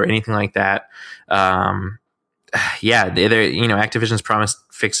bail or anything like that. Activision's promised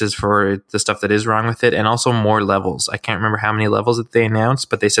fixes for the stuff that is wrong with it, and also more levels. I can't remember how many levels that they announced,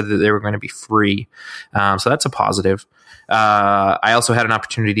 but they said that they were going to be free. So that's a positive. I also had an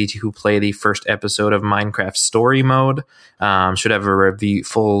opportunity to play the first episode of Minecraft Story Mode. Should have a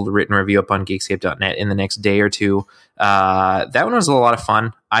full written review up on Geekscape.net in the next day or two. That one was a lot of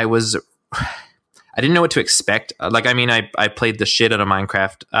fun. I didn't know what to expect. I played the shit out of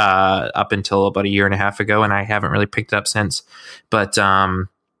Minecraft up until about a year and a half ago, and I haven't really picked it up since. But I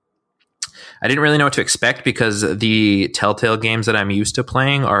didn't really know what to expect, because the Telltale games that I'm used to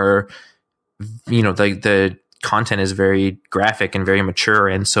playing are, the content is very graphic and very mature.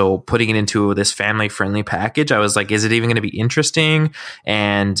 And so putting it into this family-friendly package, I was like, is it even going to be interesting?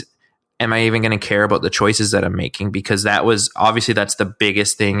 And am I even going to care about the choices that I'm making? Because that's the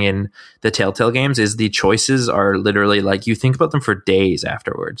biggest thing in the Telltale games, is the choices are literally like, you think about them for days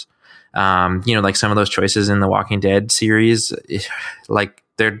afterwards. Like some of those choices in the Walking Dead series, like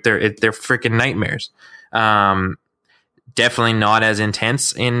they're freaking nightmares. Definitely not as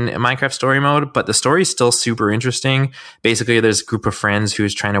intense in Minecraft Story Mode, but the story is still super interesting. Basically, there's a group of friends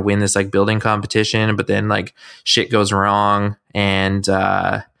who's trying to win this like building competition, but then like shit goes wrong, and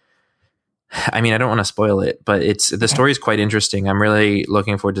I don't want to spoil it, but the story is quite interesting. I'm really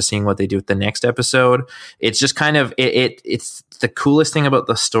looking forward to seeing what they do with the next episode. It's just kind of it's the coolest thing about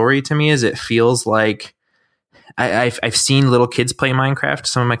the story to me is it feels like I've seen little kids play Minecraft.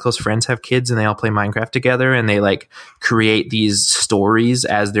 Some of my close friends have kids, and they all play Minecraft together, and they like create these stories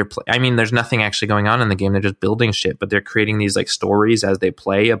as they're there's nothing actually going on in the game. They're just building shit, but they're creating these like stories as they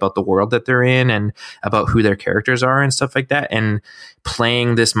play about the world that they're in and about who their characters are and stuff like that. And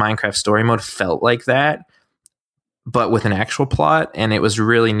playing this Minecraft Story Mode felt like that, but with an actual plot, and it was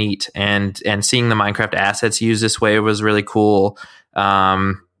really neat. And seeing the Minecraft assets used this way was really cool.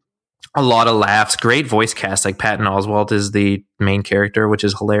 A lot of laughs, great voice cast. Like Patton Oswalt is the main character, which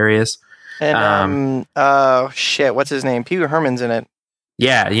is hilarious. And what's his name? Pee Wee Herman's in it.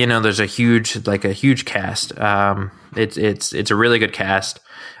 Yeah, there's a huge cast. It's a really good cast.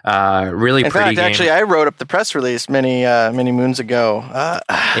 Really in pretty fact, game. Actually, I wrote up the press release many moons ago.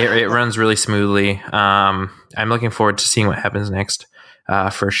 It runs really smoothly. I'm looking forward to seeing what happens next,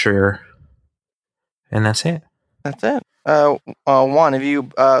 for sure. And that's it. That's it. Juan, have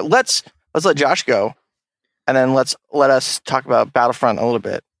you let's let Josh go, and then let us talk about Battlefront a little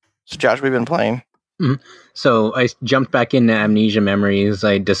bit. So Josh, we've been playing. Mm-hmm. So I jumped back into Amnesia Memories.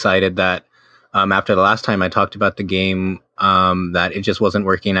 I decided that after the last time I talked about the game, that it just wasn't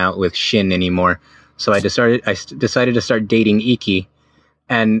working out with Shin anymore. So I decided to start dating Iki.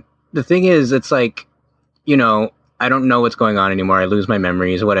 And the thing is, it's like, I don't know what's going on anymore. I lose my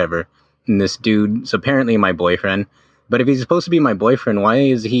memories, whatever. And this dude is apparently my boyfriend. But if he's supposed to be my boyfriend, why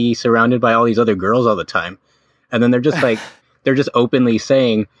is he surrounded by all these other girls all the time? And then they're just like, they're just openly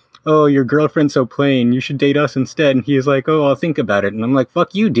saying, oh, your girlfriend's so plain, you should date us instead. And he's like, oh, I'll think about it. And I'm like,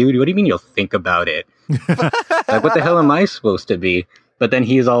 fuck you, dude. What do you mean you'll think about it? Like, what the hell am I supposed to be? But then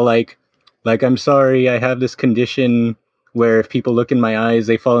he's all like, I'm sorry, I have this condition where if people look in my eyes,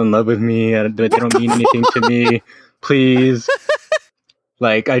 they fall in love with me, but they don't mean anything to me. Please.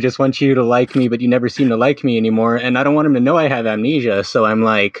 Like, I just want you to like me, but you never seem to like me anymore. And I don't want him to know I have amnesia. So I'm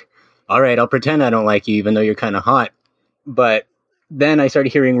like, all right, I'll pretend I don't like you, even though you're kind of hot. But then I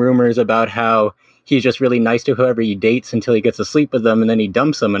started hearing rumors about how he's just really nice to whoever he dates until he gets to sleep with them, and then he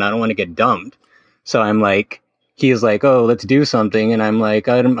dumps them, and I don't want to get dumped. So I'm like, he's like, oh, let's do something. And I'm like,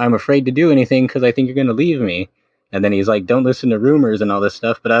 I'm afraid to do anything because I think you're going to leave me. And then he's like, don't listen to rumors and all this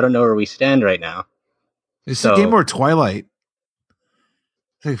stuff, but I don't know where we stand right now. It's a game more Twilight.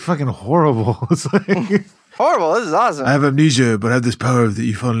 It's like fucking horrible. It's like horrible. This is awesome. I have amnesia, but I have this power that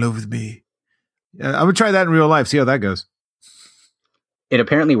you fall in love with me. I'm going to try that in real life, see how that goes. It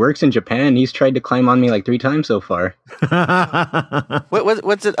apparently works in Japan. He's tried to climb on me like 3 times so far. What's it?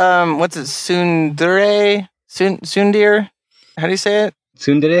 What's it? Tsundere? How do you say it?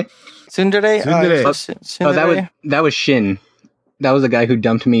 Tsundere? Tsundere. That was Shin. That was the guy who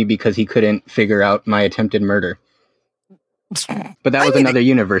dumped me because he couldn't figure out my attempted murder. But that was another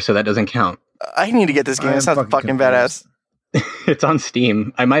universe, so that doesn't count. I need to get this game. It sounds fucking badass. It's on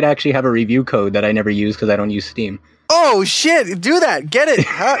Steam. I might actually have a review code that I never use because I don't use Steam. Oh shit! Do that. Get it?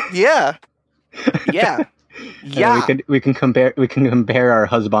 Yeah. We can compare our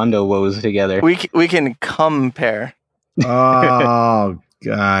husbando woes together. We can compare. Oh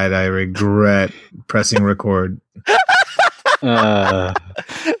God, I regret pressing record.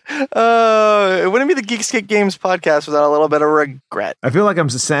 It wouldn't be the Geekscape Games podcast without a little bit of regret. I feel like I'm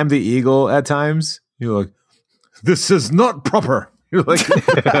Sam the Eagle at times. You're like, this is not proper. You're like,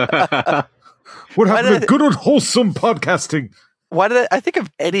 what happened to good old wholesome podcasting? Why did I think of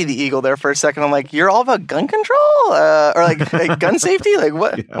Eddie the Eagle there for a second? I'm like, you're all about gun control or like gun safety? Like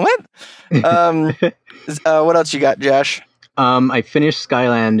what? Yeah. What? What else you got, Josh? I finished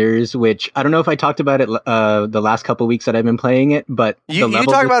Skylanders, which I don't know if I talked about it the last couple weeks that I've been playing it, but you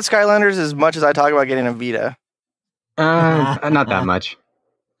talk about Skylanders as much as I talk about getting a Vita. Not that much,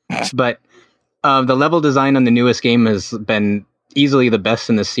 but the level design on the newest game has been easily the best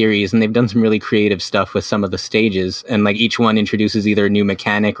in the series, and they've done some really creative stuff with some of the stages, and like each one introduces either a new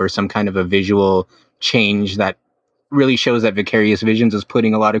mechanic or some kind of a visual change that really shows that Vicarious Visions is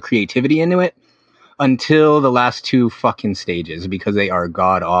putting a lot of creativity into it. Until the last 2 fucking stages, because they are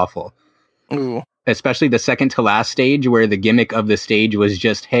god awful. Ooh. Especially the second to last stage, where the gimmick of the stage was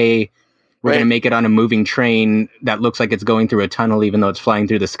just, hey, we're going to make it on a moving train that looks like it's going through a tunnel, even though it's flying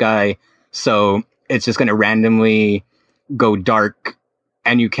through the sky. So it's just going to randomly go dark,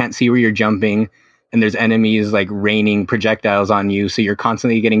 and you can't see where you're jumping, and there's enemies like raining projectiles on you, so you're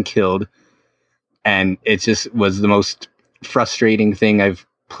constantly getting killed. And it just was the most frustrating thing I've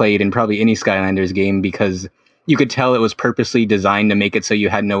played in probably any Skylanders game, because you could tell it was purposely designed to make it so you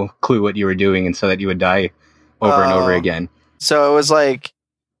had no clue what you were doing, and so that you would die over and over again. So it was like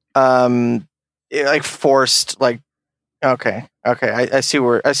forced, like, okay. I see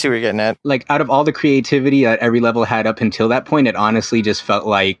where you're getting at. Like, out of all the creativity that every level had up until that point, it honestly just felt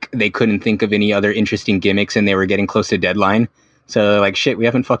like they couldn't think of any other interesting gimmicks, and they were getting close to deadline. So like, shit, we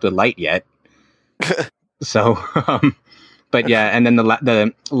haven't fucked with light yet. So, but yeah, and then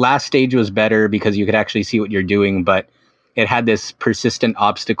the last stage was better because you could actually see what you're doing, but it had this persistent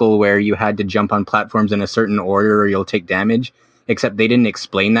obstacle where you had to jump on platforms in a certain order or you'll take damage, except they didn't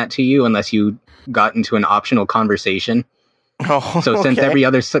explain that to you unless you got into an optional conversation. Oh, so since every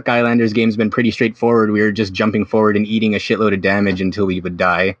other Skylanders game's been pretty straightforward, we were just jumping forward and eating a shitload of damage until we would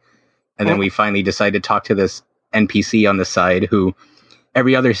die. And then we finally decided to talk to this NPC on the side who...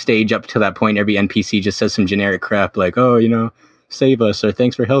 Every other stage up to that point, every NPC just says some generic crap like, oh, save us or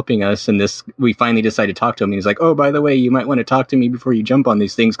thanks for helping us. And we finally decided to talk to him. And he's like, oh, by the way, you might want to talk to me before you jump on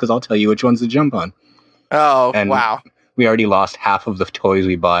these things because I'll tell you which ones to jump on. Oh, and wow. We already lost half of the toys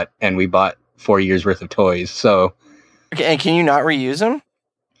we bought, and we bought 4 years worth of toys. So, okay, and can you not reuse them?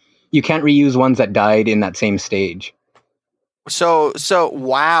 You can't reuse ones that died in that same stage. So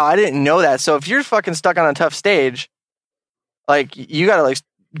wow, I didn't know that. So if you're fucking stuck on a tough stage, like, you gotta like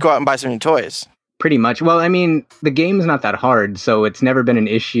go out and buy some new toys. Pretty much. Well, I mean, the game's not that hard, so it's never been an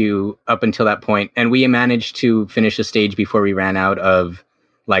issue up until that point. And we managed to finish a stage before we ran out of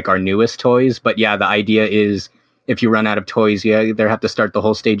like our newest toys. But yeah, the idea is if you run out of toys, you either have to start the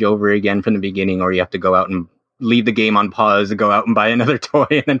whole stage over again from the beginning, or you have to go out and leave the game on pause, go out and buy another toy,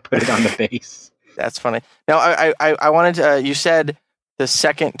 and then put it on the base. That's funny. Now, I wanted to. You said the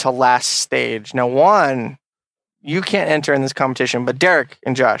second to last stage. Now, Juan, you can't enter in this competition, but Derek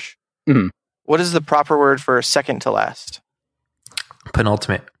and Josh, what is the proper word for second to last?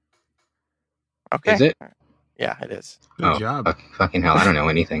 Penultimate. Okay. Is it? Yeah, it is. Good job. Fucking hell, I don't know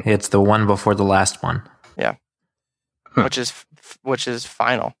anything. It's the one before the last one. Yeah. Huh. Which is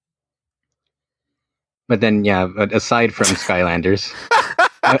final. But then, aside from Skylanders,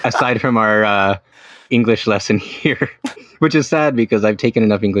 aside from our English lesson here, which is sad because I've taken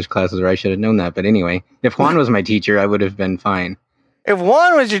enough English classes where I should have known that. But anyway, if Juan was my teacher, I would have been fine. If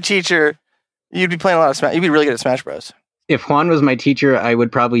Juan was your teacher, you'd be playing a lot of Smash. You'd be really good at Smash Bros. If Juan was my teacher, I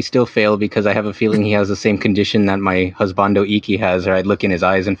would probably still fail because I have a feeling he has the same condition that my husbando Iki has, or I'd look in his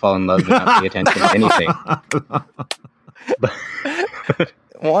eyes and fall in love and not pay attention to anything.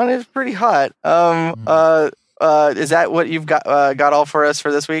 Juan is pretty hot. Is that what you've got all for us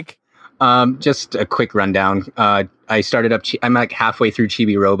for this week? Just a quick rundown. I started up. I'm like halfway through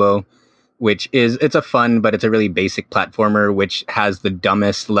Chibi Robo, which it's a fun, but it's a really basic platformer, which has the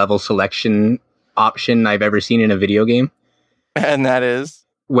dumbest level selection option I've ever seen in a video game. And that is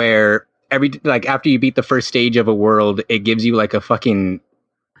where after you beat the first stage of a world, it gives you like a fucking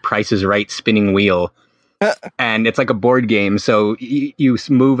Price is Right spinning wheel. And it's like a board game. So you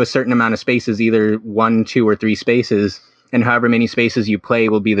move a certain amount of spaces, either 1, 2, or 3 spaces. And however many spaces you play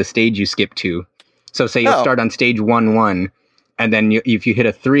will be the stage you skip to. So say you'll start on stage 1-1. And then if you hit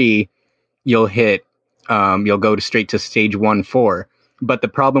a 3, you'll go straight to stage 1-4. But the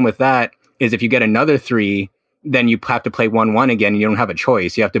problem with that is if you get another 3, then you have to play 1-1 again. And you don't have a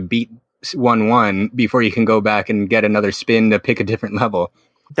choice. You have to beat 1-1 before you can go back and get another spin to pick a different level.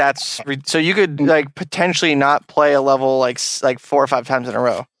 So you could like potentially not play a level like 4 or 5 times in a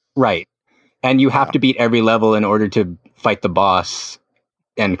row. Right. And you have to beat every level in order to fight the boss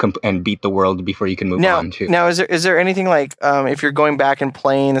and beat the world before you can move on too. Now, is there anything like if you're going back and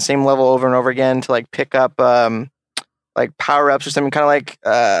playing the same level over and over again to like pick up like power-ups or something, kind of like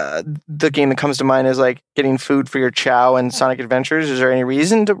the game that comes to mind is like getting food for your Chow and Sonic Adventures. Is there any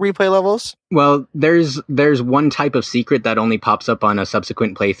reason to replay levels? Well, there's one type of secret that only pops up on a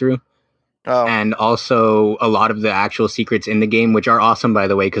subsequent playthrough. Oh. And also a lot of the actual secrets in the game, which are awesome, by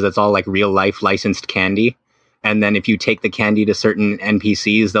the way, because it's all like real life licensed candy. And then if you take the candy to certain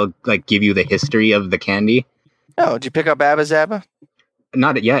NPCs, they'll like give you the history of the candy. Oh, did you pick up Abba Zaba?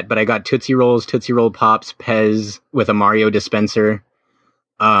 Not yet, but I got Tootsie Rolls, Tootsie Roll Pops, Pez with a Mario dispenser,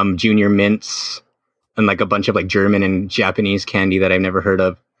 Junior Mints, and like a bunch of like German and Japanese candy that I've never heard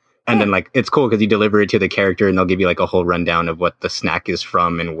of. And then like it's cool because you deliver it to the character and they'll give you like a whole rundown of what the snack is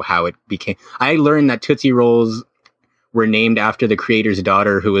from and how it became. I learned that Tootsie Rolls were named after the creator's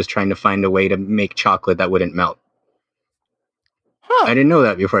daughter who was trying to find a way to make chocolate that wouldn't melt. Huh. I didn't know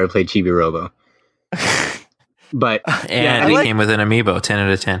that before I played Chibi Robo. But and it came with an amiibo, 10 out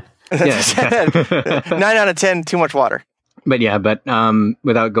of 10. Yeah. 9 out of 10, too much water. But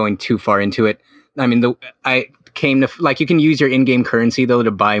without going too far into it, I mean, I came to like you can use your in-game currency though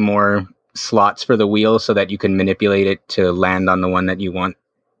to buy more slots for the wheel so that you can manipulate it to land on the one that you want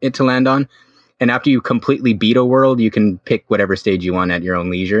it to land on. And after you completely beat a world, you can pick whatever stage you want at your own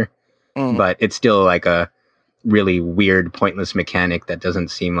leisure. But it's still like a really weird, pointless mechanic that doesn't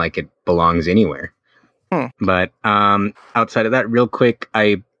seem like it belongs anywhere. But outside of that, real quick,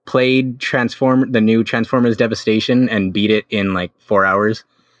 I played the new Transformers Devastation and beat it in like 4 hours.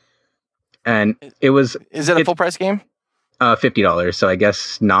 And it was... Is it a full price game? $50. So I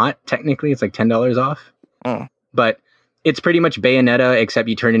guess not. Technically, it's like $10 off. But it's pretty much Bayonetta, except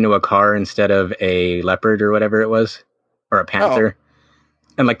you turn into a car instead of a leopard or whatever it was. Or a panther.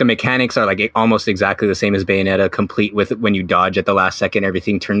 And like the mechanics are like almost exactly the same as Bayonetta, complete with when you dodge at the last second,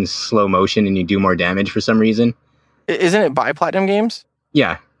 everything turns slow motion and you do more damage for some reason. Isn't it by Platinum Games?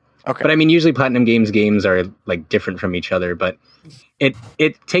 Yeah. Okay. But I mean, usually Platinum games are like different from each other, but it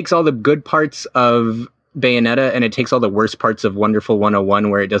takes all the good parts of Bayonetta and it takes all the worst parts of Wonderful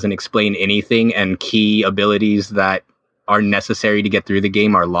 101 where it doesn't explain anything and key abilities that are necessary to get through the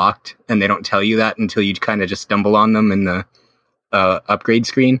game are locked and they don't tell you that until you kind of just stumble on them in the upgrade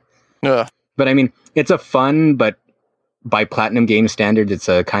screen. Yeah. But I mean, it's a fun, but by Platinum game standards, it's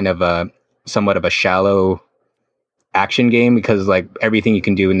a kind of a somewhat of a shallow action game because like everything you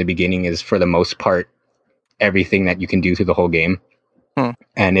can do in the beginning is for the most part everything that you can do through the whole game.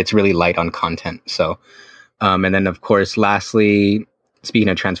 And it's really light on content. So, and then of course, lastly, speaking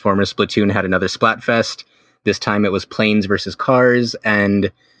of Transformers, Splatoon had another Splatfest. This time it was planes versus cars,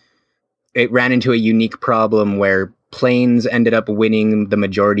 and it ran into a unique problem where planes ended up winning the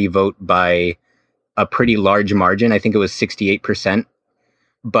majority vote by a pretty large margin. I think it was 68%.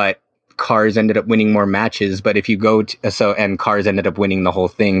 But cars ended up winning more matches, but if you go to, and cars ended up winning the whole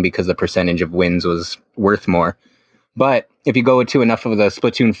thing because the percentage of wins was worth more. But if you go to enough of the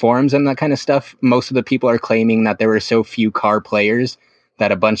Splatoon forums and that kind of stuff, most of the people are claiming that there were so few car players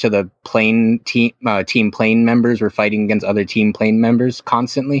that a bunch of the team plane members were fighting against other team plane members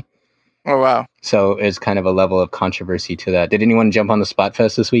constantly. Oh, wow. So it's kind of a level of controversy to that. Did anyone jump on the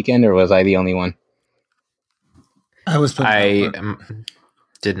Splatfest this weekend, or was I the only one? I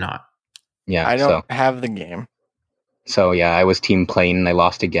did not. Yeah, I don't have the game. So yeah, I was team plane and I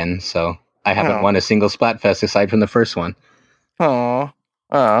lost again. So I haven't won a single Splatfest aside from the first one. Oh,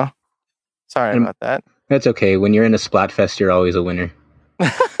 sorry about that. That's okay. When you're in a Splatfest, you're always a winner.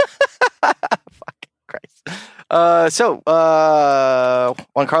 Fucking Christ. So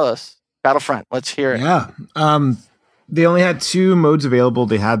Juan Carlos, Battlefront. Let's hear it. Yeah. They only had 2 modes available.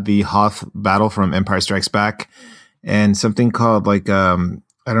 They had the Hoth battle from Empire Strikes Back, and something called I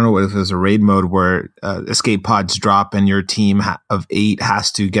don't know if it was a raid mode where escape pods drop and your team of 8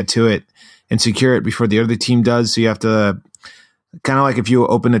 has to get to it and secure it before the other team does. So you have to, kind of like if you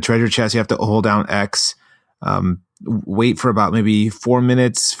open a treasure chest, you have to hold down X, wait for about maybe 4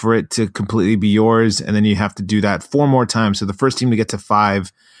 minutes for it to completely be yours, and then you have to do that 4 more times. So the first team to get to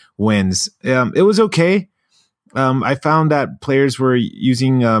 5 wins. It was okay. I found that players were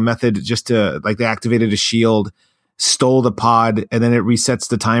using a method just to, they activated a shield, stole the pod, and then it resets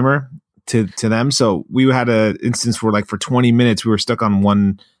the timer to them. So we had an instance where for 20 minutes we were stuck on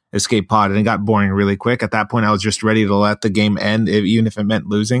one escape pod, and it got boring really quick. At that point, I was just ready to let the game end, even if it meant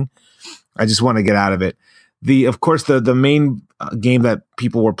losing. I just want to get out of it. Of course, the main game that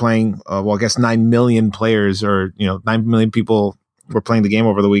people were playing, I guess 9 million players, or 9 million people were playing the game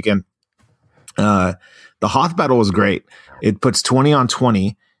over the weekend. The Hoth battle was great. It puts 20 on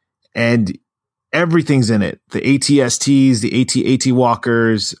 20, and everything's in it. The AT-STs, the AT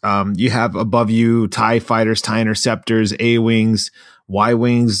walkers. You have above you TIE fighters, TIE interceptors, A-wings,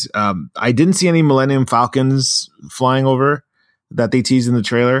 Y-wings. I didn't see any Millennium Falcons flying over that they teased in the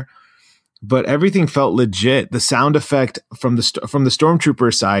trailer, but everything felt legit. The sound effect from the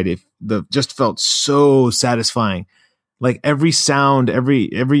Stormtrooper side, just felt so satisfying. Every sound,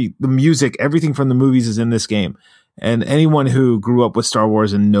 the music, everything from the movies is in this game. And anyone who grew up with Star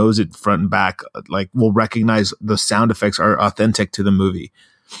Wars and knows it front and back, will recognize the sound effects are authentic to the movie.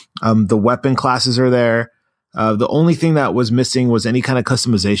 The weapon classes are there. The only thing that was missing was any kind of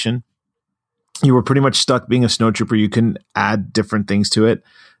customization. You were pretty much stuck being a snowtrooper. You can add different things to it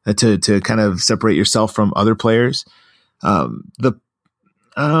to kind of separate yourself from other players. The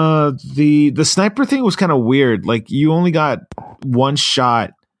sniper thing was kind of weird. You only got one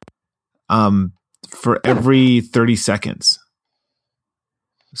shot for every 30 seconds.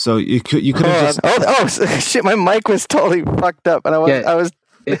 So you could have just shit, my mic was totally fucked up, and I was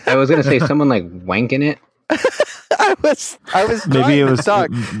gonna say someone wanking it. I was maybe it was to talk.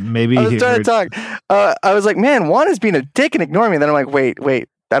 Maybe I was trying to talk. I was like, man, Juan is being a dick and ignoring me. Then I'm like, wait,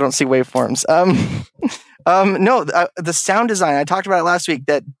 I don't see waveforms. No, the sound design, I talked about it last week,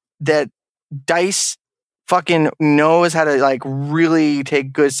 that DICE fucking knows how to really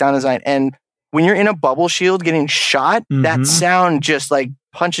take good sound design. And when you're in a bubble shield getting shot, that sound just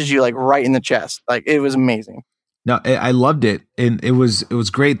punches you right in the chest. It was amazing. No, I loved it, and it was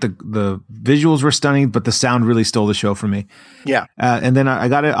great. The visuals were stunning, but the sound really stole the show for me. Yeah, and then I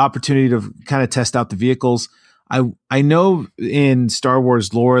got an opportunity to kind of test out the vehicles. I know in Star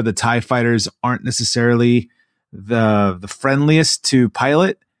Wars lore, the TIE fighters aren't necessarily the friendliest to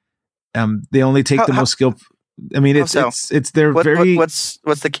pilot. They only take the most skill. I mean, it's they're very. What's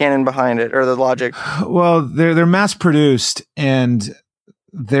the canon behind it, or the logic? Well, they're mass produced, and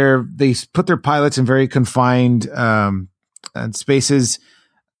they put their pilots in very confined spaces,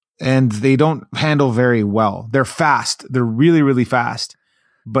 and they don't handle very well. They're fast. They're really, really fast,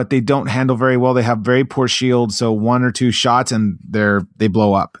 but they don't handle very well. They have very poor shields, so 1 or 2 shots and they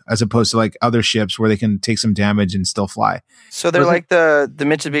blow up, as opposed to other ships where they can take some damage and still fly. So they're the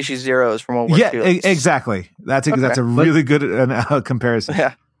Mitsubishi Zeros from World War II. Yeah, exactly. That's a really good comparison.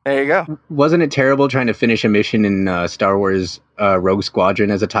 Yeah. There you go. Wasn't it terrible trying to finish a mission in Star Wars Rogue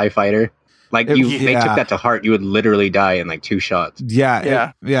Squadron as a TIE fighter? They took that to heart. You would literally die in 2 shots.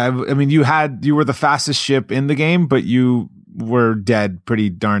 Yeah. I mean, you were the fastest ship in the game, but you were dead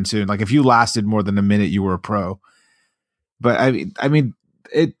pretty darn soon. If you lasted more than a minute, you were a pro. But I mean,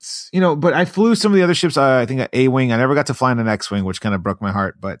 it's, but I flew some of the other ships. I think A-Wing. I never got to fly in an X-Wing, which kind of broke my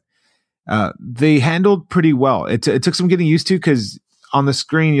heart, but they handled pretty well. It took some getting used to, because on the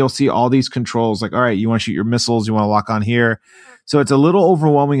screen, you'll see all these controls. All right, you want to shoot your missiles, you want to lock on here. So it's a little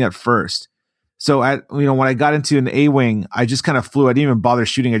overwhelming at first. So when I got into an A-wing, I just kind of flew. I didn't even bother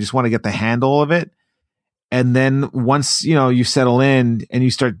shooting. I just want to get the handle of it. And then once, you settle in and you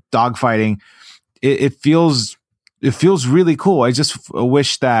start dogfighting, it feels really cool. I just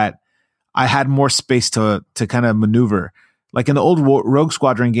wish that I had more space to kind of maneuver. Like in the old Rogue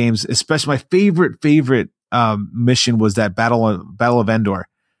Squadron games, especially my favorite mission was that Battle of Endor,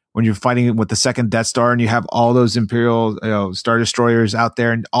 when you're fighting with the second Death Star and you have all those Imperial Star Destroyers out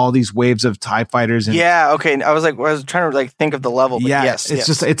there and all these waves of TIE fighters. And, yeah, okay. I was trying to think of the level. But yeah, yes,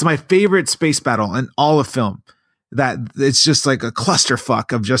 it's my favorite space battle in all of film. That it's just like a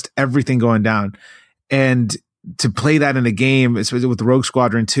clusterfuck of just everything going down. And to play that in a game, especially with the Rogue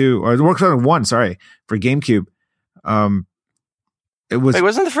Squadron 2 or the Rogue Squadron 1, sorry, for GameCube. It was. Wait,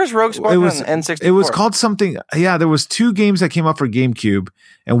 wasn't the first Rogue Squadron N64? It was called something. Yeah, there was 2 games that came out for GameCube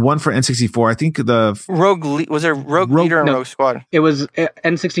and one for N64. I think was there Rogue Leader and Rogue Squadron? It was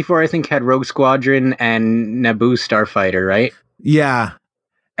N64. I think had Rogue Squadron and Naboo Starfighter, right? Yeah,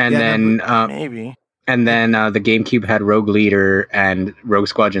 and then maybe. And then the GameCube had Rogue Leader and Rogue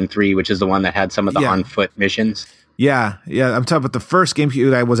Squadron 3, which is the one that had some of the on-foot missions. Yeah. I'm talking about the first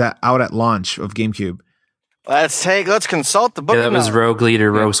GameCube that was out at launch of GameCube. Let's consult the book. Yeah, that was Rogue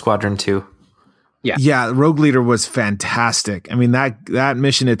Leader, Rogue Squadron 2. Yeah, Rogue Leader was fantastic. I mean, that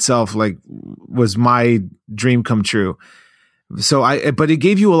mission itself was my dream come true. So but it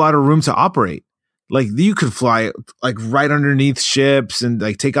gave you a lot of room to operate. Like you could fly right underneath ships and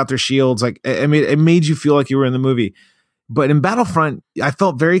take out their shields. I mean, it made you feel like you were in the movie. But in Battlefront, I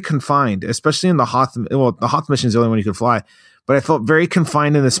felt very confined, especially in the Hoth. Well, the Hoth mission is the only one you could fly, but I felt very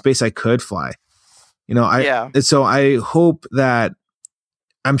confined in the space I could fly. So I hope that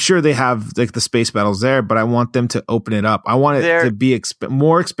I'm sure they have the space battles there, but I want them to open it up. I want it to be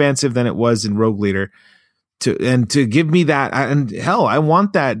more expansive than it was in Rogue Leader. To give me that, and hell, I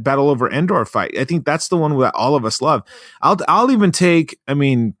want that Battle over Endor fight. I think that's the one that all of us love. I'll even take. I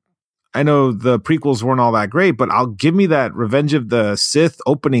mean, I know the prequels weren't all that great, but I'll give me that Revenge of the Sith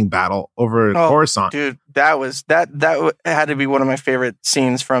opening battle over Coruscant. Dude, that had to be one of my favorite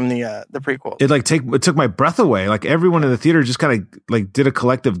scenes from the prequel. It took my breath away. Like everyone in the theater just kind of did a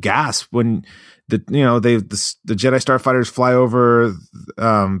collective gasp when the Jedi Starfighters fly over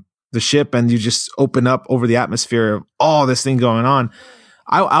the ship and you just open up over the atmosphere of all this thing going on.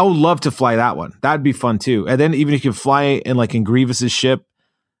 I would love to fly that one. That'd be fun too. And then even if you could fly in Grievous's ship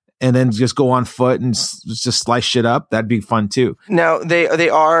and then just go on foot and just slice shit up, that'd be fun too. Now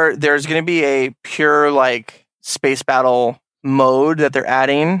there's going to be a pure space battle mode that they're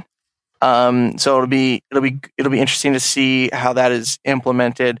adding. So it'll be interesting to see how that is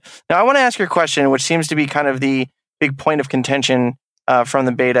implemented. Now I want to ask you a question, which seems to be kind of the big point of contention from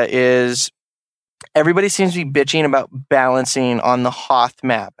the beta is everybody seems to be bitching about balancing on the Hoth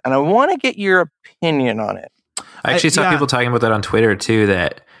map. And I want to get your opinion on it. I actually saw people talking about that on Twitter too,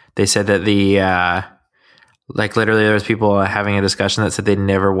 that they said that the, literally there was people having a discussion that said they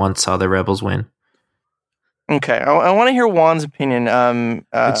never once saw the Rebels win. Okay. I want to hear Juan's opinion.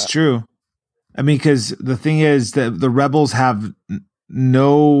 It's true. I mean, because the thing is that the Rebels have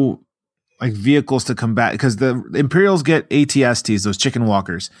no vehicles to combat, because the Imperials get ATSTs, those chicken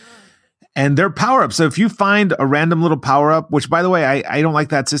walkers, and they're power-ups. So if you find a random little power-up, which by the way, I don't like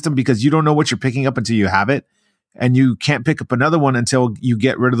that system because you don't know what you're picking up until you have it, and you can't pick up another one until you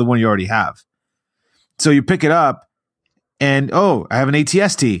get rid of the one you already have. So you pick it up and, I have an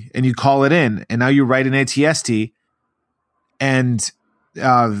ATST, and you call it in, and now you write an ATST, and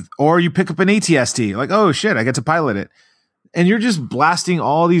or you pick up an ATST, oh shit, I get to pilot it. And you're just blasting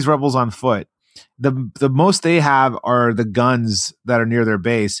all these rebels on foot. The most they have are the guns that are near their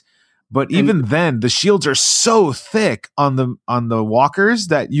base. But even then, the shields are so thick on the walkers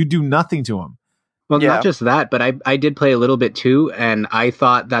that you do nothing to them. Well, not just that, but I did play a little bit too, and I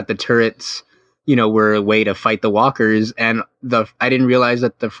thought that the turrets, were a way to fight the walkers, and I didn't realize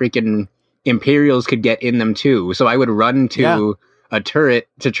that the freaking Imperials could get in them too. So I would run to a turret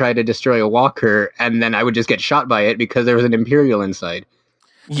to try to destroy a walker, and then I would just get shot by it because there was an Imperial inside.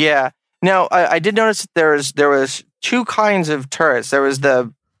 Yeah. Now, I did notice that there was 2 kinds of turrets. There was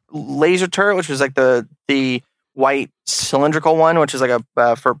the laser turret, which was the white cylindrical one, which is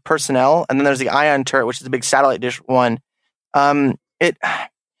for personnel, and then there's the ion turret, which is the big satellite dish one.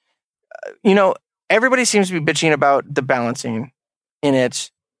 Everybody seems to be bitching about the balancing in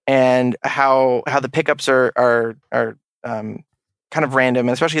it and how the pickups are kind of random,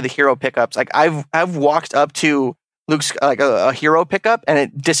 and especially the hero pickups. I've walked up to Luke's a hero pickup and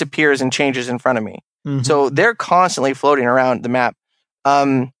it disappears and changes in front of me. Mm-hmm. So they're constantly floating around the map.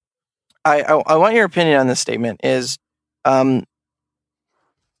 I want your opinion on this statement. Is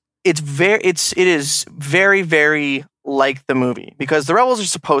it is very, very like the movie, because the rebels are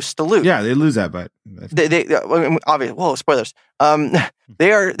supposed to lose. Yeah, they lose that, but they obviously, whoa, spoilers.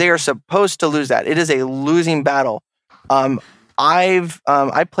 They are supposed to lose that. It is a losing battle. I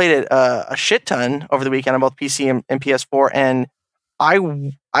played it a shit ton over the weekend on both PC and PS4, and I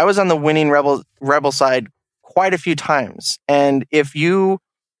was on the winning rebel side quite a few times. And if you,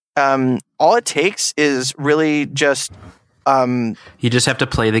 all it takes is really just, you just have to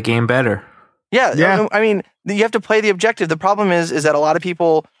play the game better. Yeah. I mean, you have to play the objective. The problem is that a lot of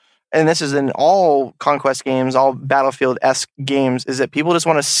people, and this is in all Conquest games, all Battlefield-esque games, is that people just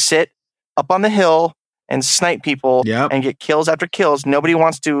want to sit up on the hill and snipe people and get kills after kills. Nobody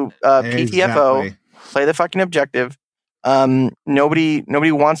wants to PTFO, play the fucking objective. Nobody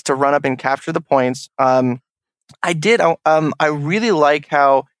wants to run up and capture the points. I really like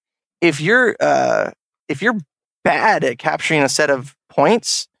how if you're bad at capturing a set of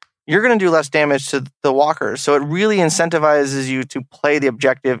points, you're going to do less damage to the walkers. So it really incentivizes you to play the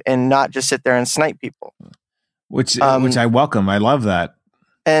objective and not just sit there and snipe people. Which I welcome. I love that.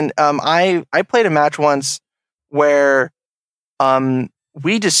 And I played a match once where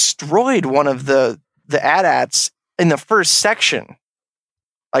we destroyed one of the AT-ATs in the first section.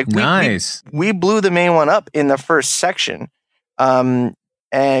 Like nice. We blew the main one up in the first section.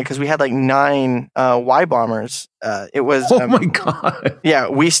 And because we had like 9 Y bombers, it was. Oh my god! Yeah,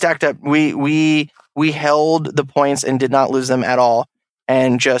 we stacked up. We held the points and did not lose them at all,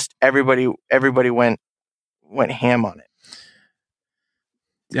 and just everybody went ham on it.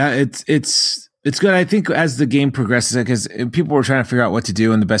 Yeah, it's good. I think as the game progresses, because people were trying to figure out what to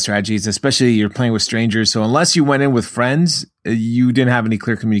do and the best strategies, especially you're playing with strangers. So unless you went in with friends, you didn't have any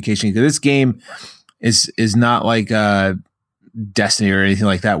clear communication. Because this game is not like Destiny or anything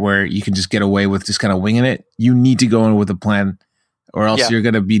like that, where you can just get away with just kind of winging it. You need to go in with a plan, or else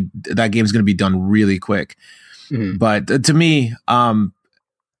that game's going to be done really quick. Mm-hmm. But to me,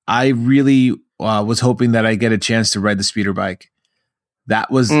 I really was hoping that I get a chance to ride the speeder bike.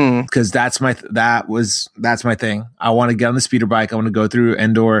 That was because that's my thing. I want to get on the speeder bike. I want to go through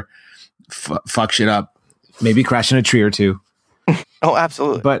Endor, fuck shit up, maybe crash in a tree or two. Oh,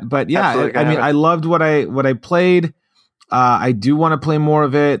 absolutely. But yeah, absolutely. I mean, I loved what I played. I do want to play more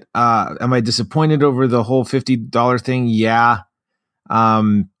of it. Am I disappointed over the whole $50 thing? Yeah.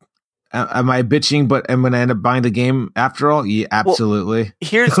 Am I bitching? But I'm going to end up buying the game after all? Yeah, absolutely. Well,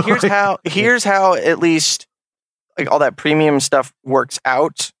 here's how at least like all that premium stuff works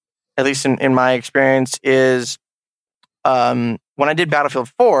out. At least in my experience is, when I did Battlefield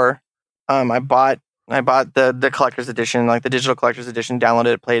 4, I bought the collector's edition, like the digital collector's edition,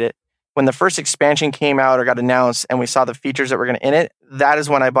 downloaded it, played it. When the first expansion came out or got announced and we saw the features that were going to in it, that is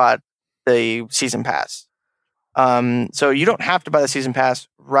when I bought the season pass. So you don't have to buy the season pass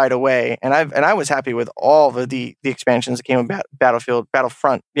right away. And I was happy with all of the expansions that came with Battlefield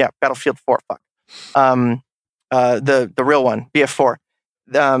 4. Fuck. The real one, BF4.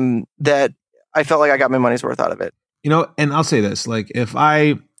 That I felt like I got my money's worth out of it. You know, and I'll say this, like if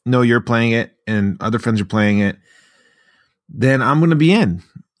I know you're playing it and other friends are playing it, then I'm going to be in.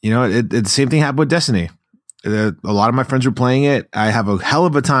 You know, the same thing happened with Destiny. A lot of my friends were playing it. I have a hell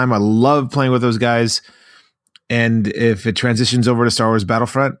of a time. I love playing with those guys. And if it transitions over to Star Wars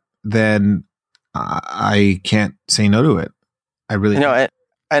Battlefront, then I can't say no to it. I really know.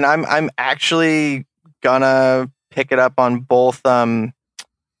 And I'm actually gonna pick it up on both PC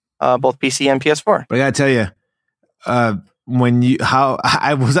and PS4. But I gotta tell you,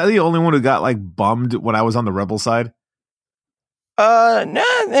 was I the only one who got like bummed when I was on the Rebel side? No,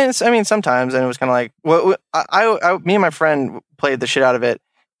 I mean, sometimes, and it was kind of like, well, me and my friend played the shit out of it,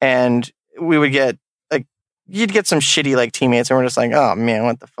 and we would get like, you'd get some shitty like teammates, and we're just like, oh man,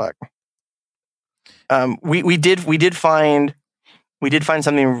 what the fuck. We did find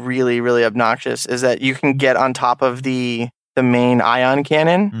something really, really obnoxious, is that you can get on top of the main ion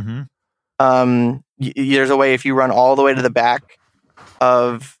cannon. Mm-hmm. There's a way, if you run all the way to the back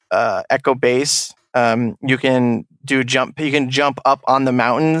of Echo Base, you can jump up on the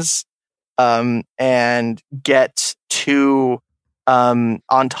mountains and get to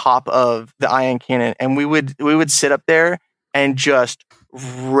on top of the ion cannon, and we would sit up there and just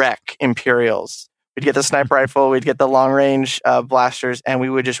wreck Imperials. We'd get the sniper rifle, we'd get the long range blasters, and we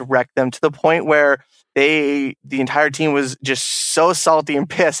would just wreck them to the point where the entire team was just so salty and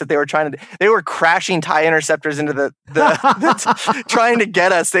pissed that they were crashing TIE interceptors into the trying to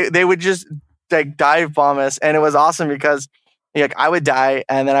get us. They would just like dive bomb us, and it was awesome because like I would die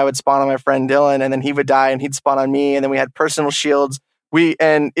and then I would spawn on my friend Dylan, and then he would die and he'd spawn on me, and then we had personal shields.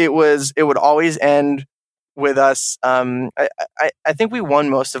 It would always end with us. I think we won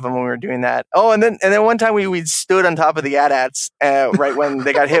most of them when we were doing that. Oh, and then one time we stood on top of the AT-ATs right when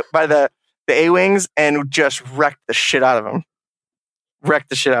they got hit by the A-Wings and just wrecked the shit out of them.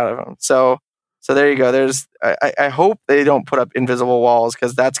 So there you go. There's I hope they don't put up invisible walls,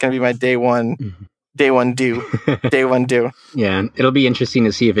 because that's going to be my day one do. Yeah, it'll be interesting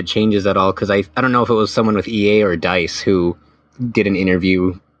to see if it changes at all, because I don't know if it was someone with EA or DICE who did an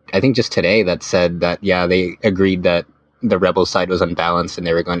interview, I think just today, that said that, yeah, they agreed that the Rebel side was unbalanced and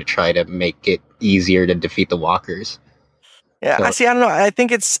they were going to try to make it easier to defeat the walkers. Yeah, so, I don't know. I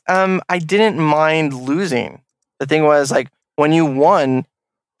think it's, I didn't mind losing. The thing was, like, when you won,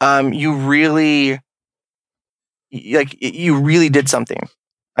 you really did something.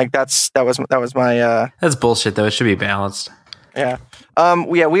 Like that was my. That's bullshit, though. It should be balanced. Yeah.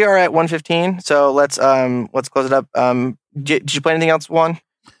 We are at 1:15. So let's close it up. Did you play anything else, Juan?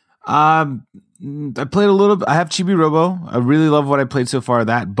 I played a little bit. I have Chibi Robo. I really love what I played so far of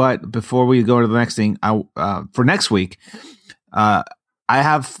that. But before we go to the next thing, for next week, I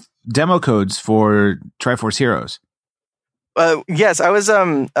have demo codes for Triforce Heroes. Yes, I was.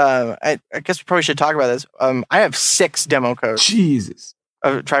 I guess we probably should talk about this. I have 6 demo codes. Jesus.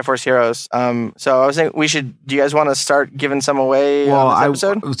 Of Triforce Heroes. So I was thinking we should. Do you guys want to start giving some away on this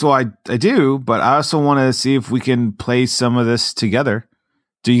episode? I do, but I also want to see if we can play some of this together.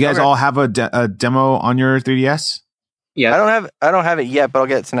 Do you guys all have a demo on your 3DS? Yeah, I don't have it yet, but I'll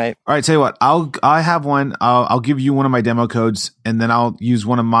get it tonight. All right, tell you what, I have one. I'll give you one of my demo codes, and then I'll use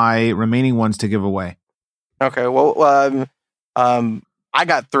one of my remaining ones to give away. Okay. Well, I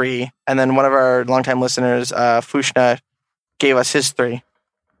got 3, and then one of our longtime listeners, Fushna, gave us his 3.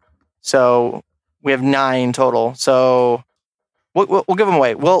 So we have 9 total. So we'll give them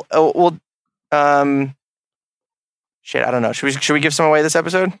away. Shit, I don't know. Should we give some away this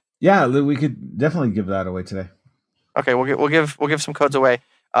episode? Yeah, we could definitely give that away today. Okay, we'll give some codes away.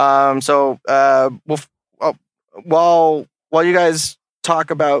 While you guys talk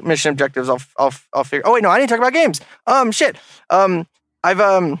about mission objectives, I'll figure. Oh wait, no, I need to talk about games. Shit.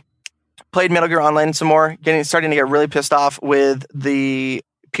 I've played Metal Gear Online some more. Starting to get really pissed off with the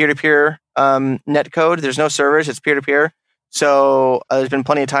peer-to-peer net code. There's no servers; it's peer-to-peer. So there's been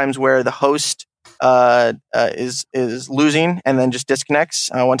plenty of times where the host is losing and then just disconnects.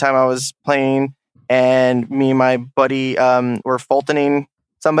 One time I was playing and me and my buddy were Fultoning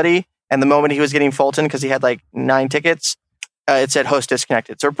somebody, and the moment he was getting Fulton, because he had like 9 tickets, it said host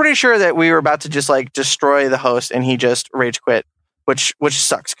disconnected. So we're pretty sure that we were about to just like destroy the host, and he just rage quit, which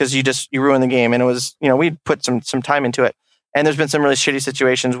sucks, because you ruin the game. And it was, we'd put some time into it. And there's been some really shitty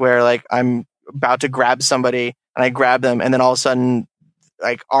situations where like I'm about to grab somebody and I grab them, and then all of a sudden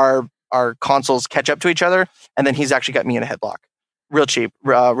like our consoles catch up to each other, and then he's actually got me in a headlock. Real cheap,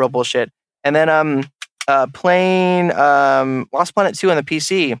 real bullshit. And then playing Lost Planet 2 on the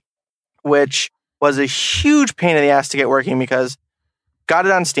PC, which was a huge pain in the ass to get working, because got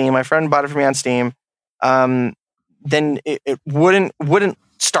it on Steam. My friend bought it for me on Steam. Then it wouldn't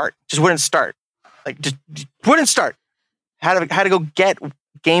start. Just wouldn't start. Like just wouldn't start. Had to go get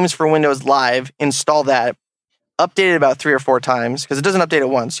Games for Windows Live, install that, update it about 3 or 4 times, because it doesn't update it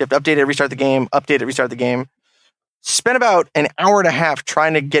once. You have to update it, restart the game, update it, restart the game. Spent about an hour and a half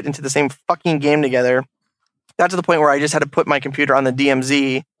trying to get into the same fucking game together. Got to the point where I just had to put my computer on the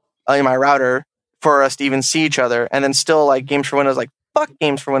DMZ in my router for us to even see each other. And then still, like, Games for Windows, like, fuck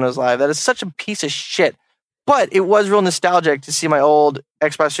Games for Windows Live. That is such a piece of shit. But it was real nostalgic to see my old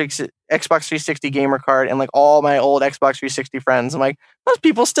Xbox 360 gamer card and like all my old Xbox 360 friends. I'm like, those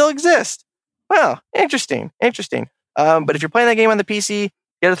people still exist. Wow, interesting. But if you're playing that game on the PC,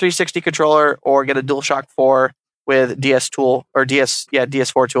 get a 360 controller or get a DualShock 4 with DS tool or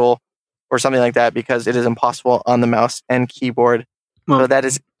DS4 tool or something like that, because it is impossible on the mouse and keyboard. Well, so that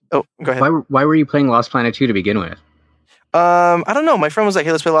is. Oh, go ahead. Why were you playing Lost Planet 2 to begin with? I don't know. My friend was like,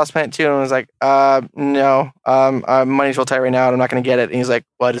 "Hey, let's play Lost Planet 2," and I was like, "No, money's real tight right now, and I'm not going to get it." And he's like,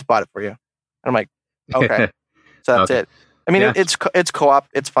 "Well, I just bought it for you." And I'm like, "Okay." So that's it. I mean, it's co-op.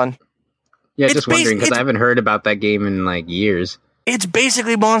 It's fun. Yeah, just wondering, because I haven't heard about that game in like years. It's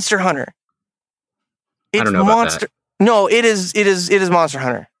basically Monster Hunter. I don't know about that. No, it is Monster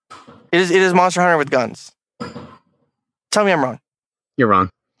Hunter. It is Monster Hunter with guns. Tell me I'm wrong. You're wrong.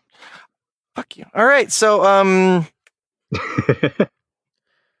 Fuck you. All right, so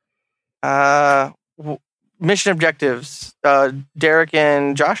mission objectives. Derek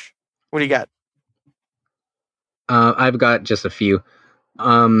and Josh, what do you got? I've got just a few.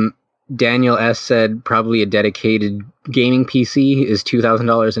 Daniel S. said probably a dedicated gaming PC is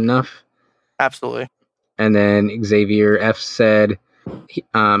 $2,000 enough. Absolutely. And then Xavier F. said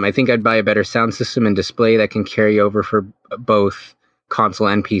I think I'd buy a better sound system and display that can carry over for both console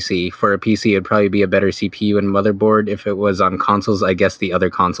and PC. For a PC, it'd probably be a better CPU and motherboard. If it was on consoles, I guess the other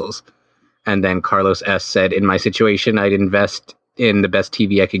consoles. And then Carlos S. said, in my situation, I'd invest in the best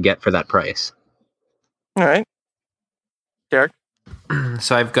TV I could get for that price. All right. Derek?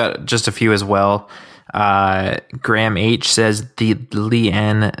 So I've got just a few as well. Graham H says the Lee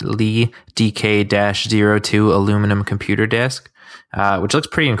DK-02 aluminum computer desk, which looks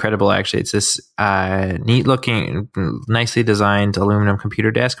pretty incredible, actually. It's this neat looking, nicely designed aluminum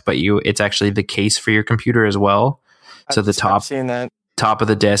computer desk, but it's actually the case for your computer as well. So the top of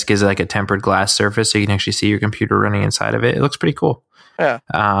the desk is like a tempered glass surface, so you can actually see your computer running inside of it. It looks pretty cool. Yeah.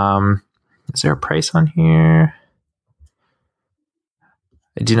 Is there a price on here?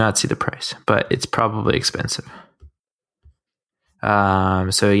 I do not see the price, but it's probably expensive.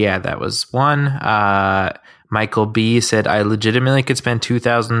 So yeah, that was one. Michael B said, I legitimately could spend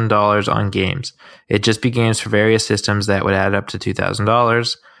 $2,000 on games. It'd just be games for various systems that would add up to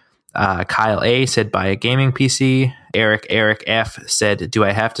 $2,000. Kyle A said, buy a gaming PC. Eric F said, do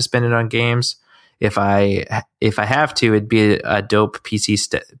I have to spend it on games? If I have to, it'd be a dope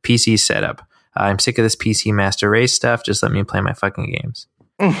PC setup. I'm sick of this PC Master Race stuff. Just let me play my fucking games.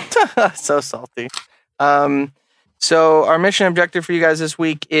 So salty. So our mission objective for you guys this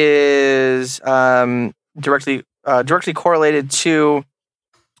week is directly correlated to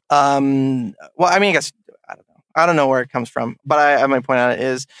well, I mean, I guess I don't know where it comes from, but I might point out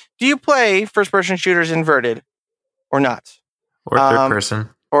is, do you play first person shooters inverted or not? Or third person.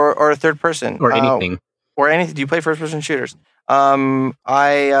 Or third person. Or anything. Do you play first person shooters?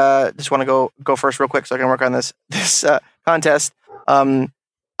 I just want to go first real quick so I can work on this contest.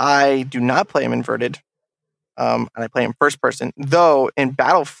 I do not play him inverted, and I play him first person. Though in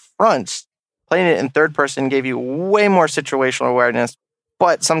Battlefront, playing it in third person gave you way more situational awareness,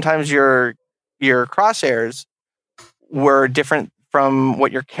 but sometimes your crosshairs were different from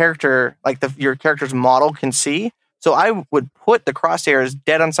what your character, your character's model can see. So I would put the crosshairs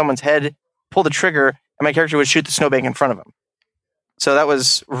dead on someone's head, pull the trigger, and my character would shoot the snowbank in front of him. So that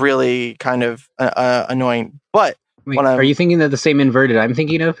was really kind of annoying. But wait, are you thinking of the same inverted I'm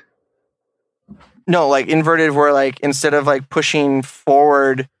thinking of? No, like inverted, where like instead of like pushing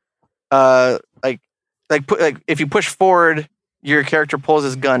forward, if you push forward, your character pulls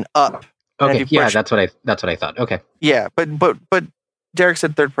his gun up. Okay, yeah, that's what I thought. Okay. Yeah, but Derek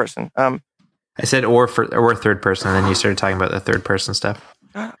said third person. I said or third person, and then you started talking about the third person stuff.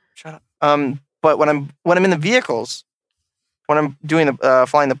 Shut up. But when I'm in the vehicles, when I'm doing the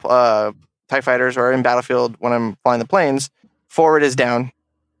flying the TIE fighters, or in Battlefield when I'm flying the planes, forward is down,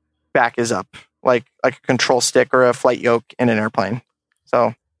 back is up, like a control stick or a flight yoke in an airplane.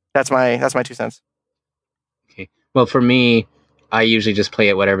 So that's my 2 cents. Okay. Well, for me, I usually just play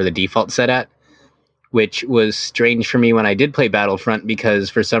at whatever the default set at, which was strange for me when I did play Battlefront, because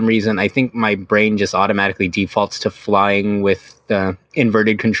for some reason I think my brain just automatically defaults to flying with the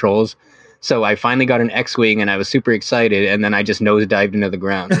inverted controls. So I finally got an X-Wing and I was super excited, and then I just nosedived into the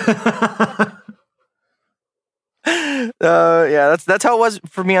ground. Yeah, that's how it was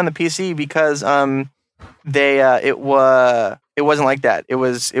for me on the PC, because it wasn't like that. It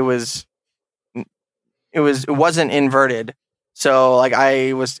wasn't inverted. So like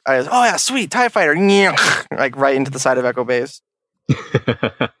I was oh yeah, sweet TIE fighter, like right into the side of Echo Base.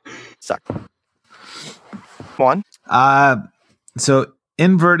 Suck. One. So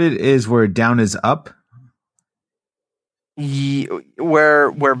inverted is where down is up.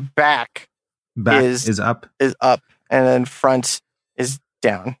 Where back is up, and then front is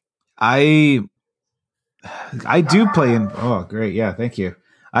down. I do play in. Oh, great! Yeah, thank you.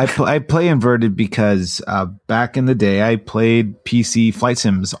 I play inverted because back in the day I played PC flight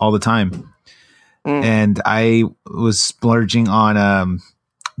sims all the time, and I was splurging on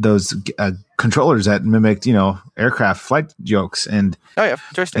those controllers that mimicked, aircraft flight jokes. And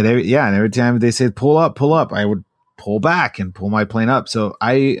interesting. And every time they said pull up, I would pull back and pull my plane up. So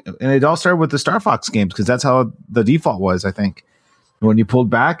and it all started with the Star Fox games, because that's how the default was. I think when you pulled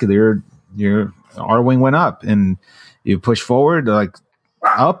back, your R-wing went up, and you push forward like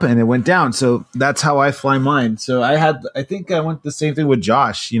up and it went down. So that's how I fly mine. So I think I went the same thing with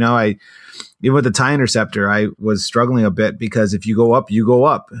Josh. Even with the TIE Interceptor, I was struggling a bit, because if you go up, you go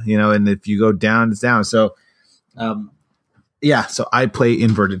up, and if you go down, it's down. So, so I play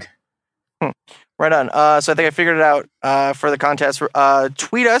inverted. Right on. So I think I figured it out for the contest.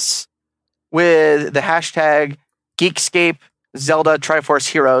 Tweet us with the hashtag Geekscape Zelda Triforce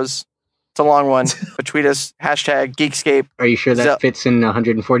Heroes. It's a long one, but tweet us hashtag Geekscape. Are you sure that fits in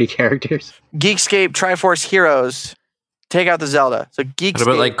 140 characters? Geekscape Triforce Heroes. Take out the Zelda. So Geekscape. What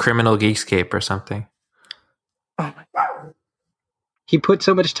about like Criminal Geekscape or something? Oh my God. He put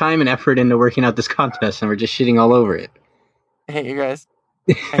so much time and effort into working out this contest, and we're just shitting all over it. I hate you guys.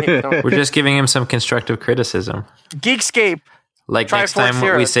 We're just giving him some constructive criticism. Geekscape. Like next time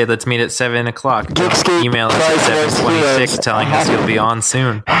we say, let's meet at 7 o'clock. Email us at 7:26 telling us you'll be on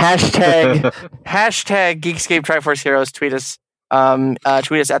soon. Hashtag Geekscape Triforce Heroes. Tweet us.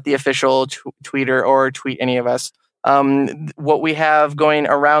 Tweet us at the official tweeter or tweet any of us. What we have going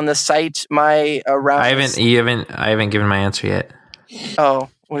around the site, I haven't given my answer yet. Oh,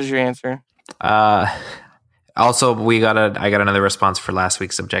 what is your answer? Also, I got another response for last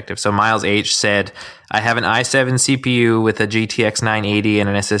week's objective. So Miles H said, I have an i7 CPU with a GTX 980 and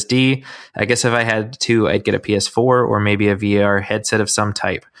an SSD. I guess if I had to, I'd get a PS4 or maybe a VR headset of some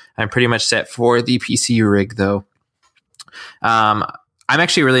type. I'm pretty much set for the PC rig, though. I'm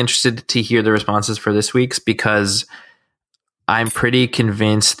actually really interested to hear the responses for this week's because I'm pretty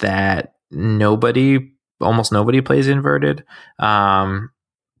convinced that almost nobody plays inverted.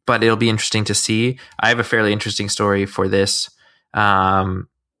 But it'll be interesting to see. I have a fairly interesting story for this.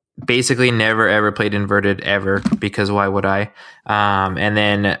 Basically never ever played inverted ever because why would I? And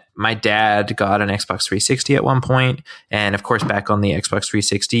then my dad got an Xbox 360 at one point. And of course, back on the Xbox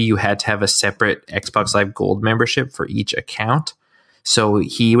 360, you had to have a separate Xbox Live Gold membership for each account. So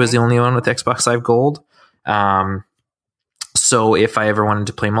he was the only one with Xbox Live Gold. So if I ever wanted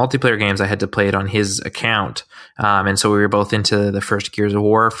to play multiplayer games, I had to play it on his account. And so we were both into the first Gears of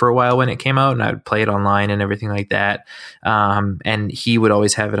War for a while when it came out, and I would play it online and everything like that. And he would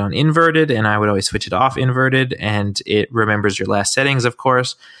always have it on inverted, and I would always switch it off inverted, and it remembers your last settings, of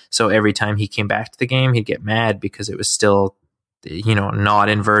course. So every time he came back to the game, he'd get mad because it was still, not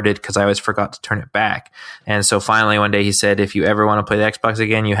inverted because I always forgot to turn it back. And so finally one day he said, if you ever want to play the Xbox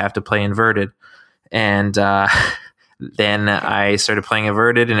again, you have to play inverted. And then I started playing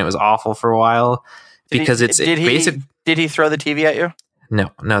inverted, and it was awful for a while because did he throw the TV at you?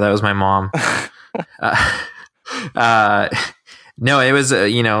 No, that was my mom. No, it was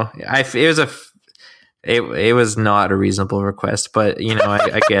it was not a reasonable request, but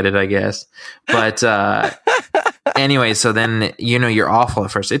I get it, I guess. But anyway, so then you're awful at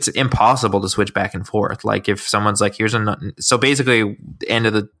first. It's impossible to switch back and forth. Like if someone's like, so basically, end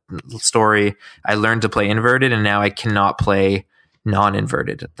of the story, I learned to play inverted, and now I cannot play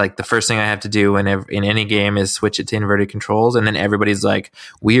non-inverted. Like the first thing I have to do in any game is switch it to inverted controls, and then everybody's like,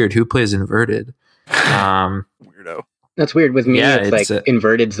 weird, who plays inverted? Weirdo. That's weird with me. Yeah, it's like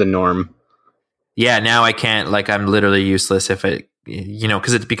inverted's the norm. Yeah, now I can't, I'm literally useless if it,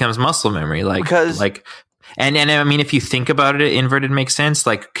 because it becomes muscle memory. And I mean, if you think about it, inverted makes sense.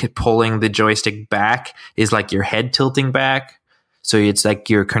 Like pulling the joystick back is like your head tilting back. So it's like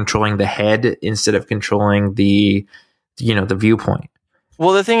you're controlling the head instead of controlling the viewpoint.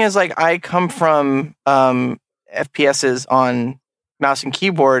 Well, the thing is, I come from FPSs on mouse and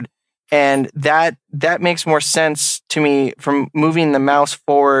keyboard, and that makes more sense to me from moving the mouse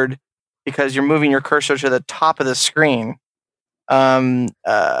forward because you're moving your cursor to the top of the screen. That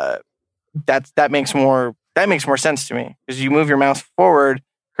makes more sense to me because you move your mouse forward,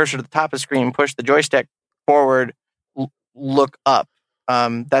 cursor to the top of the screen, push the joystick forward, look up.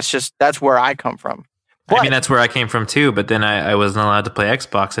 That's where I come from. But, I mean, that's where I came from too. But then I wasn't allowed to play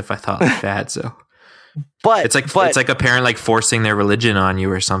Xbox if I thought like that. So, it's like a parent forcing their religion on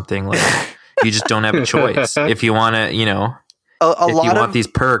you or something. Like you just don't have a choice if you want to. Want these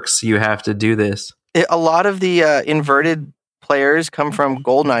perks, you have to do this. A lot of the inverted players come from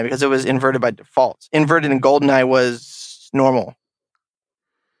GoldenEye because it was inverted by default. Inverted in GoldenEye was normal.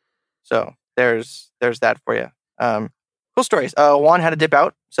 So there's that for you. Cool stories. Juan had to dip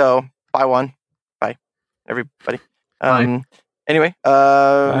out, so bye Juan. Bye, everybody. Bye. Anyway,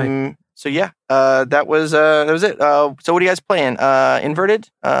 bye. So yeah, that was it. So what are you guys playing? Inverted?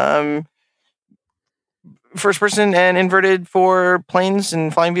 First person and inverted for planes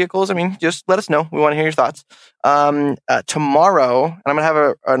and flying vehicles. I mean, just let us know. We want to hear your thoughts. Tomorrow, and I'm going to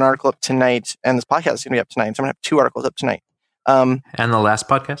have an article up tonight, and this podcast is going to be up tonight. So I'm going to have 2 articles up tonight. And the last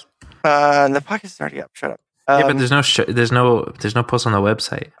podcast? The podcast is already up. Shut up. Yeah, but there's no post on the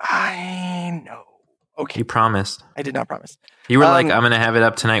website. I know. Okay. You promised. I did not promise. You were like, I'm going to have it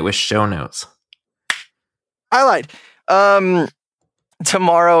up tonight with show notes. I lied.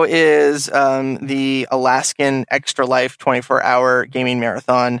 Tomorrow is the Alaskan Extra Life 24-hour gaming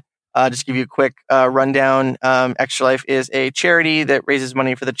marathon. Just to give you a quick rundown, Extra Life is a charity that raises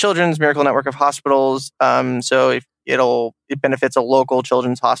money for the Children's Miracle Network of Hospitals. So if it benefits a local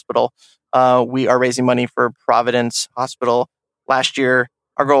children's hospital. We are raising money for Providence Hospital. Last year,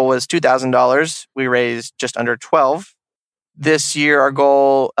 our goal was $2,000. We raised just under $12,000. This year, our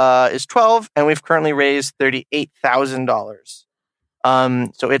goal is 12, and we've currently raised $38,000.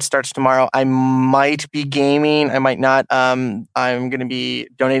 So it starts tomorrow. I might be gaming. I might not. I'm going to be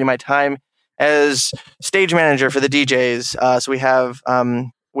donating my time as stage manager for the DJs. So we have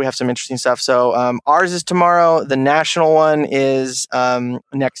some interesting stuff. So ours is tomorrow. The national one is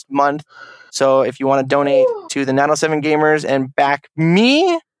next month. So if you want to donate to the 907 Gamers and back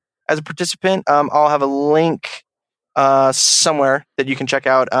me as a participant, I'll have a link somewhere that you can check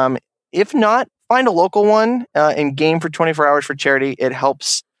out. If not, find a local one and game for 24 hours for charity. It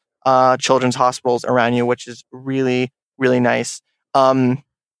helps children's hospitals around you, which is really, really nice. Around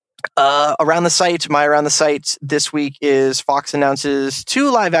the site this week is Fox announces 2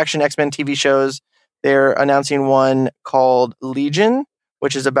 live-action X-Men TV shows. They're announcing one called Legion,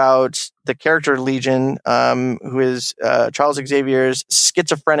 which is about the character Legion, who is Charles Xavier's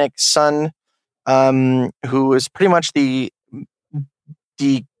schizophrenic son, who is pretty much the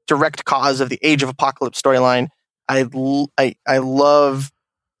direct cause of the Age of Apocalypse storyline. I love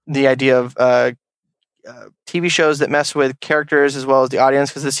the idea of TV shows that mess with characters as well as the audience,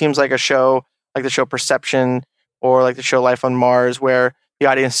 because it seems like a show like the show Perception or like the show Life on Mars, where the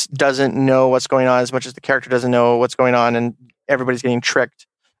audience doesn't know what's going on as much as the character doesn't know what's going on, and everybody's getting tricked.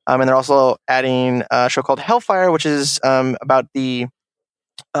 And they're also adding a show called Hellfire, which is about the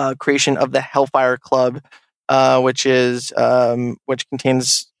creation of the Hellfire Club, which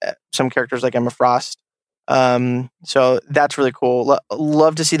contains some characters like Emma Frost. So that's really cool.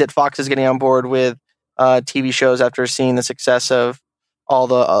 Love to see that Fox is getting on board with TV shows after seeing the success of all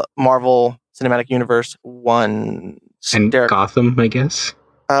the Marvel Cinematic Universe one. And Gotham, I guess.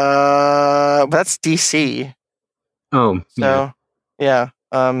 But that's DC. Oh, so yeah.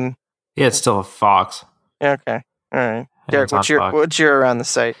 Yeah, it's still a Fox. Yeah, okay. All right. Derek, what's your around the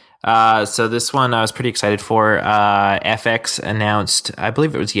site? So this one I was pretty excited for. FX announced, I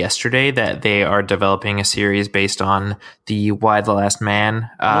believe it was yesterday, that they are developing a series based on the Y the Last Man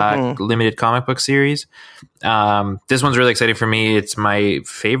limited comic book series. This one's really exciting for me. It's my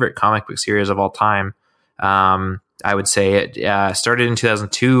favorite comic book series of all time. I would say it started in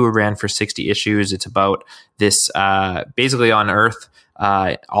 2002, ran for 60 issues. It's about this basically on Earth.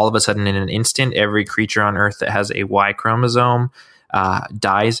 All of a sudden, in an instant, every creature on Earth that has a Y chromosome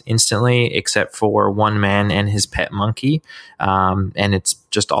dies instantly, except for one man and his pet monkey. And it's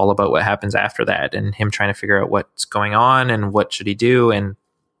just all about what happens after that, and him trying to figure out what's going on and what should he do. And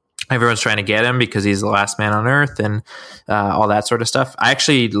everyone's trying to get him because he's the last man on Earth, and all that sort of stuff. I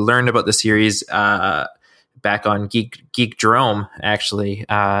actually learned about the series back on Geek Jerome, actually.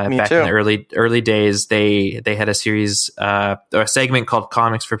 Back in the early days, they had a series or a segment called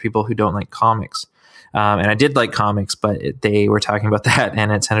Comics for People Who Don't Like Comics. And I did like comics, but they were talking about that,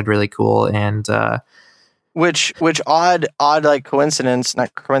 and it sounded really cool. And which odd like coincidence,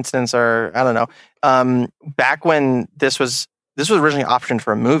 not coincidence, or I don't know. Back when this was originally optioned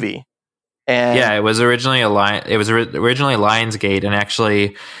for a movie, and yeah, it was originally originally Lionsgate, and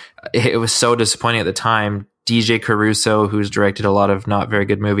actually, it was so disappointing at the time. DJ Caruso, who's directed a lot of not very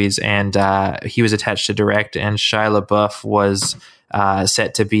good movies, and he was attached to direct, and Shia LaBeouf was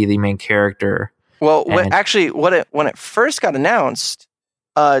set to be the main character. Well, when it first got announced,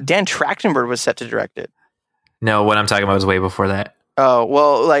 Dan Trachtenberg was set to direct it. No, what I'm talking about was way before that. Oh,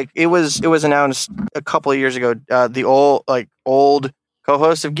 well, like it was announced a couple of years ago. The old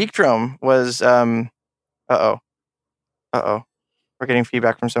co-host of Geek Drum was we're getting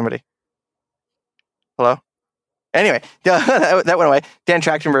feedback from somebody. Hello? Anyway, that went away. Dan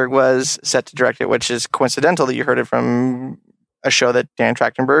Trachtenberg was set to direct it, which is coincidental that you heard it from a show that Dan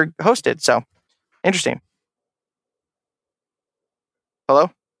Trachtenberg hosted. So, interesting.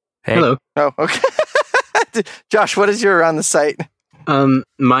 Hello? Hey. Hello. Oh, okay. Josh, what is your on the site?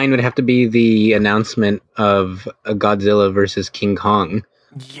 Mine would have to be the announcement of a Godzilla versus King Kong.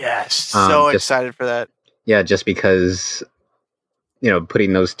 Yes, so excited for that. Yeah, just because,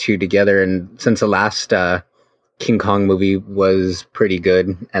 putting those two together, and since the last King Kong movie was pretty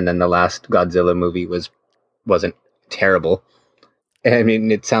good, and then the last Godzilla movie wasn't terrible. I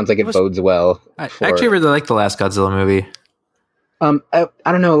mean, it sounds like it bodes well. I actually really like the last Godzilla movie. I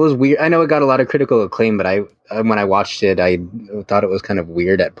don't know. It was weird. I know it got a lot of critical acclaim, but when I watched it, I thought it was kind of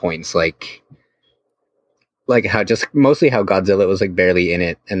weird at points, like how mostly how Godzilla was like barely in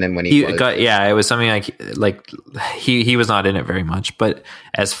it, and then when it was something like he was not in it very much. But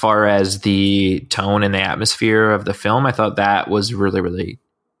as far as the tone and the atmosphere of the film, I thought that was really, really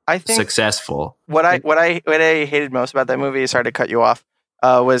successful. What I hated most about that movie, sorry to cut you off,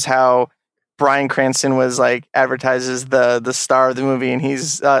 was how Bryan Cranston was like advertised as the star of the movie, and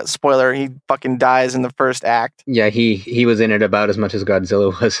he's spoiler, he fucking dies in the first act. Yeah, he was in it about as much as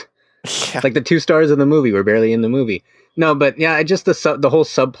Godzilla was. Yeah. Like the 2 stars of the movie were barely in the movie. No, but yeah, I just the whole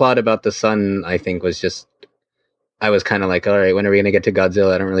subplot about the sun, I think, was just. I was kind of like, all right, when are we gonna get to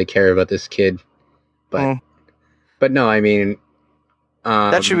Godzilla? I don't really care about this kid, but no, I mean,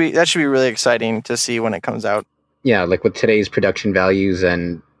 that should be really exciting to see when it comes out. Yeah, like with today's production values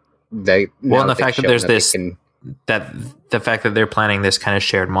and the fact that there's this the fact that they're planning this kind of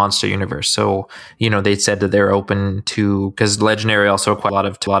shared monster universe. So they said that they're open to, because Legendary also acquired a lot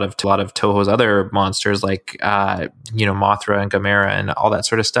of Toho's other monsters like Mothra and Gamera and all that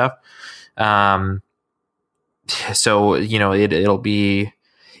sort of stuff. So it'll be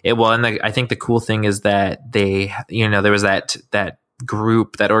well, and I think the cool thing is that they there was that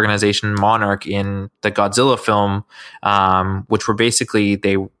group, that organization Monarch in the Godzilla film, which were basically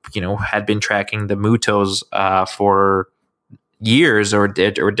they had been tracking the Mutos for years or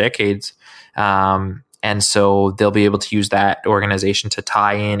decades, and so they'll be able to use that organization to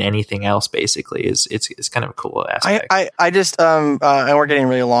tie in anything else. Basically, it's kind of a cool aspect. I just and we're getting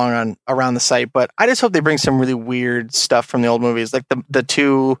really long around the site, but I just hope they bring some really weird stuff from the old movies, like the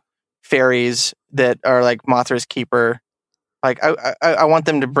 2 fairies that are like Mothra's keeper. Like I want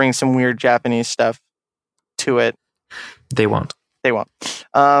them to bring some weird Japanese stuff to it. They won't.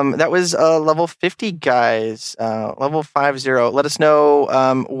 That was level 50, guys. Level 50. Let us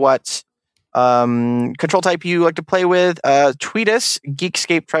know what control type you like to play with. Tweet us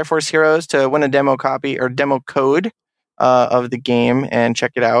Geekscape Triforce Heroes to win a demo copy or demo code of the game and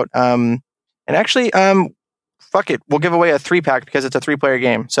check it out. And actually, fuck it, we'll give away a 3-pack because it's a 3-player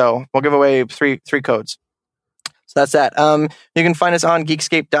game. So we'll give away three codes. So that's that. You can find us on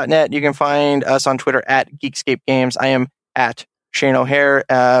Geekscape.net. You can find us on Twitter at Geekscape Games. I am at Shane O'Hare,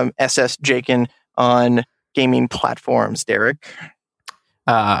 SS Jakin on gaming platforms. Derek?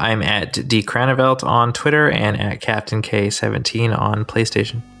 I'm at D Cranevelt on Twitter and at Captain K17 on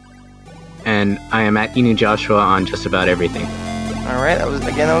PlayStation. And I am at Inu Joshua on just about everything. All right, that was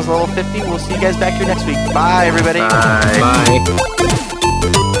level 50. We'll see you guys back here next week. Bye, everybody. Bye.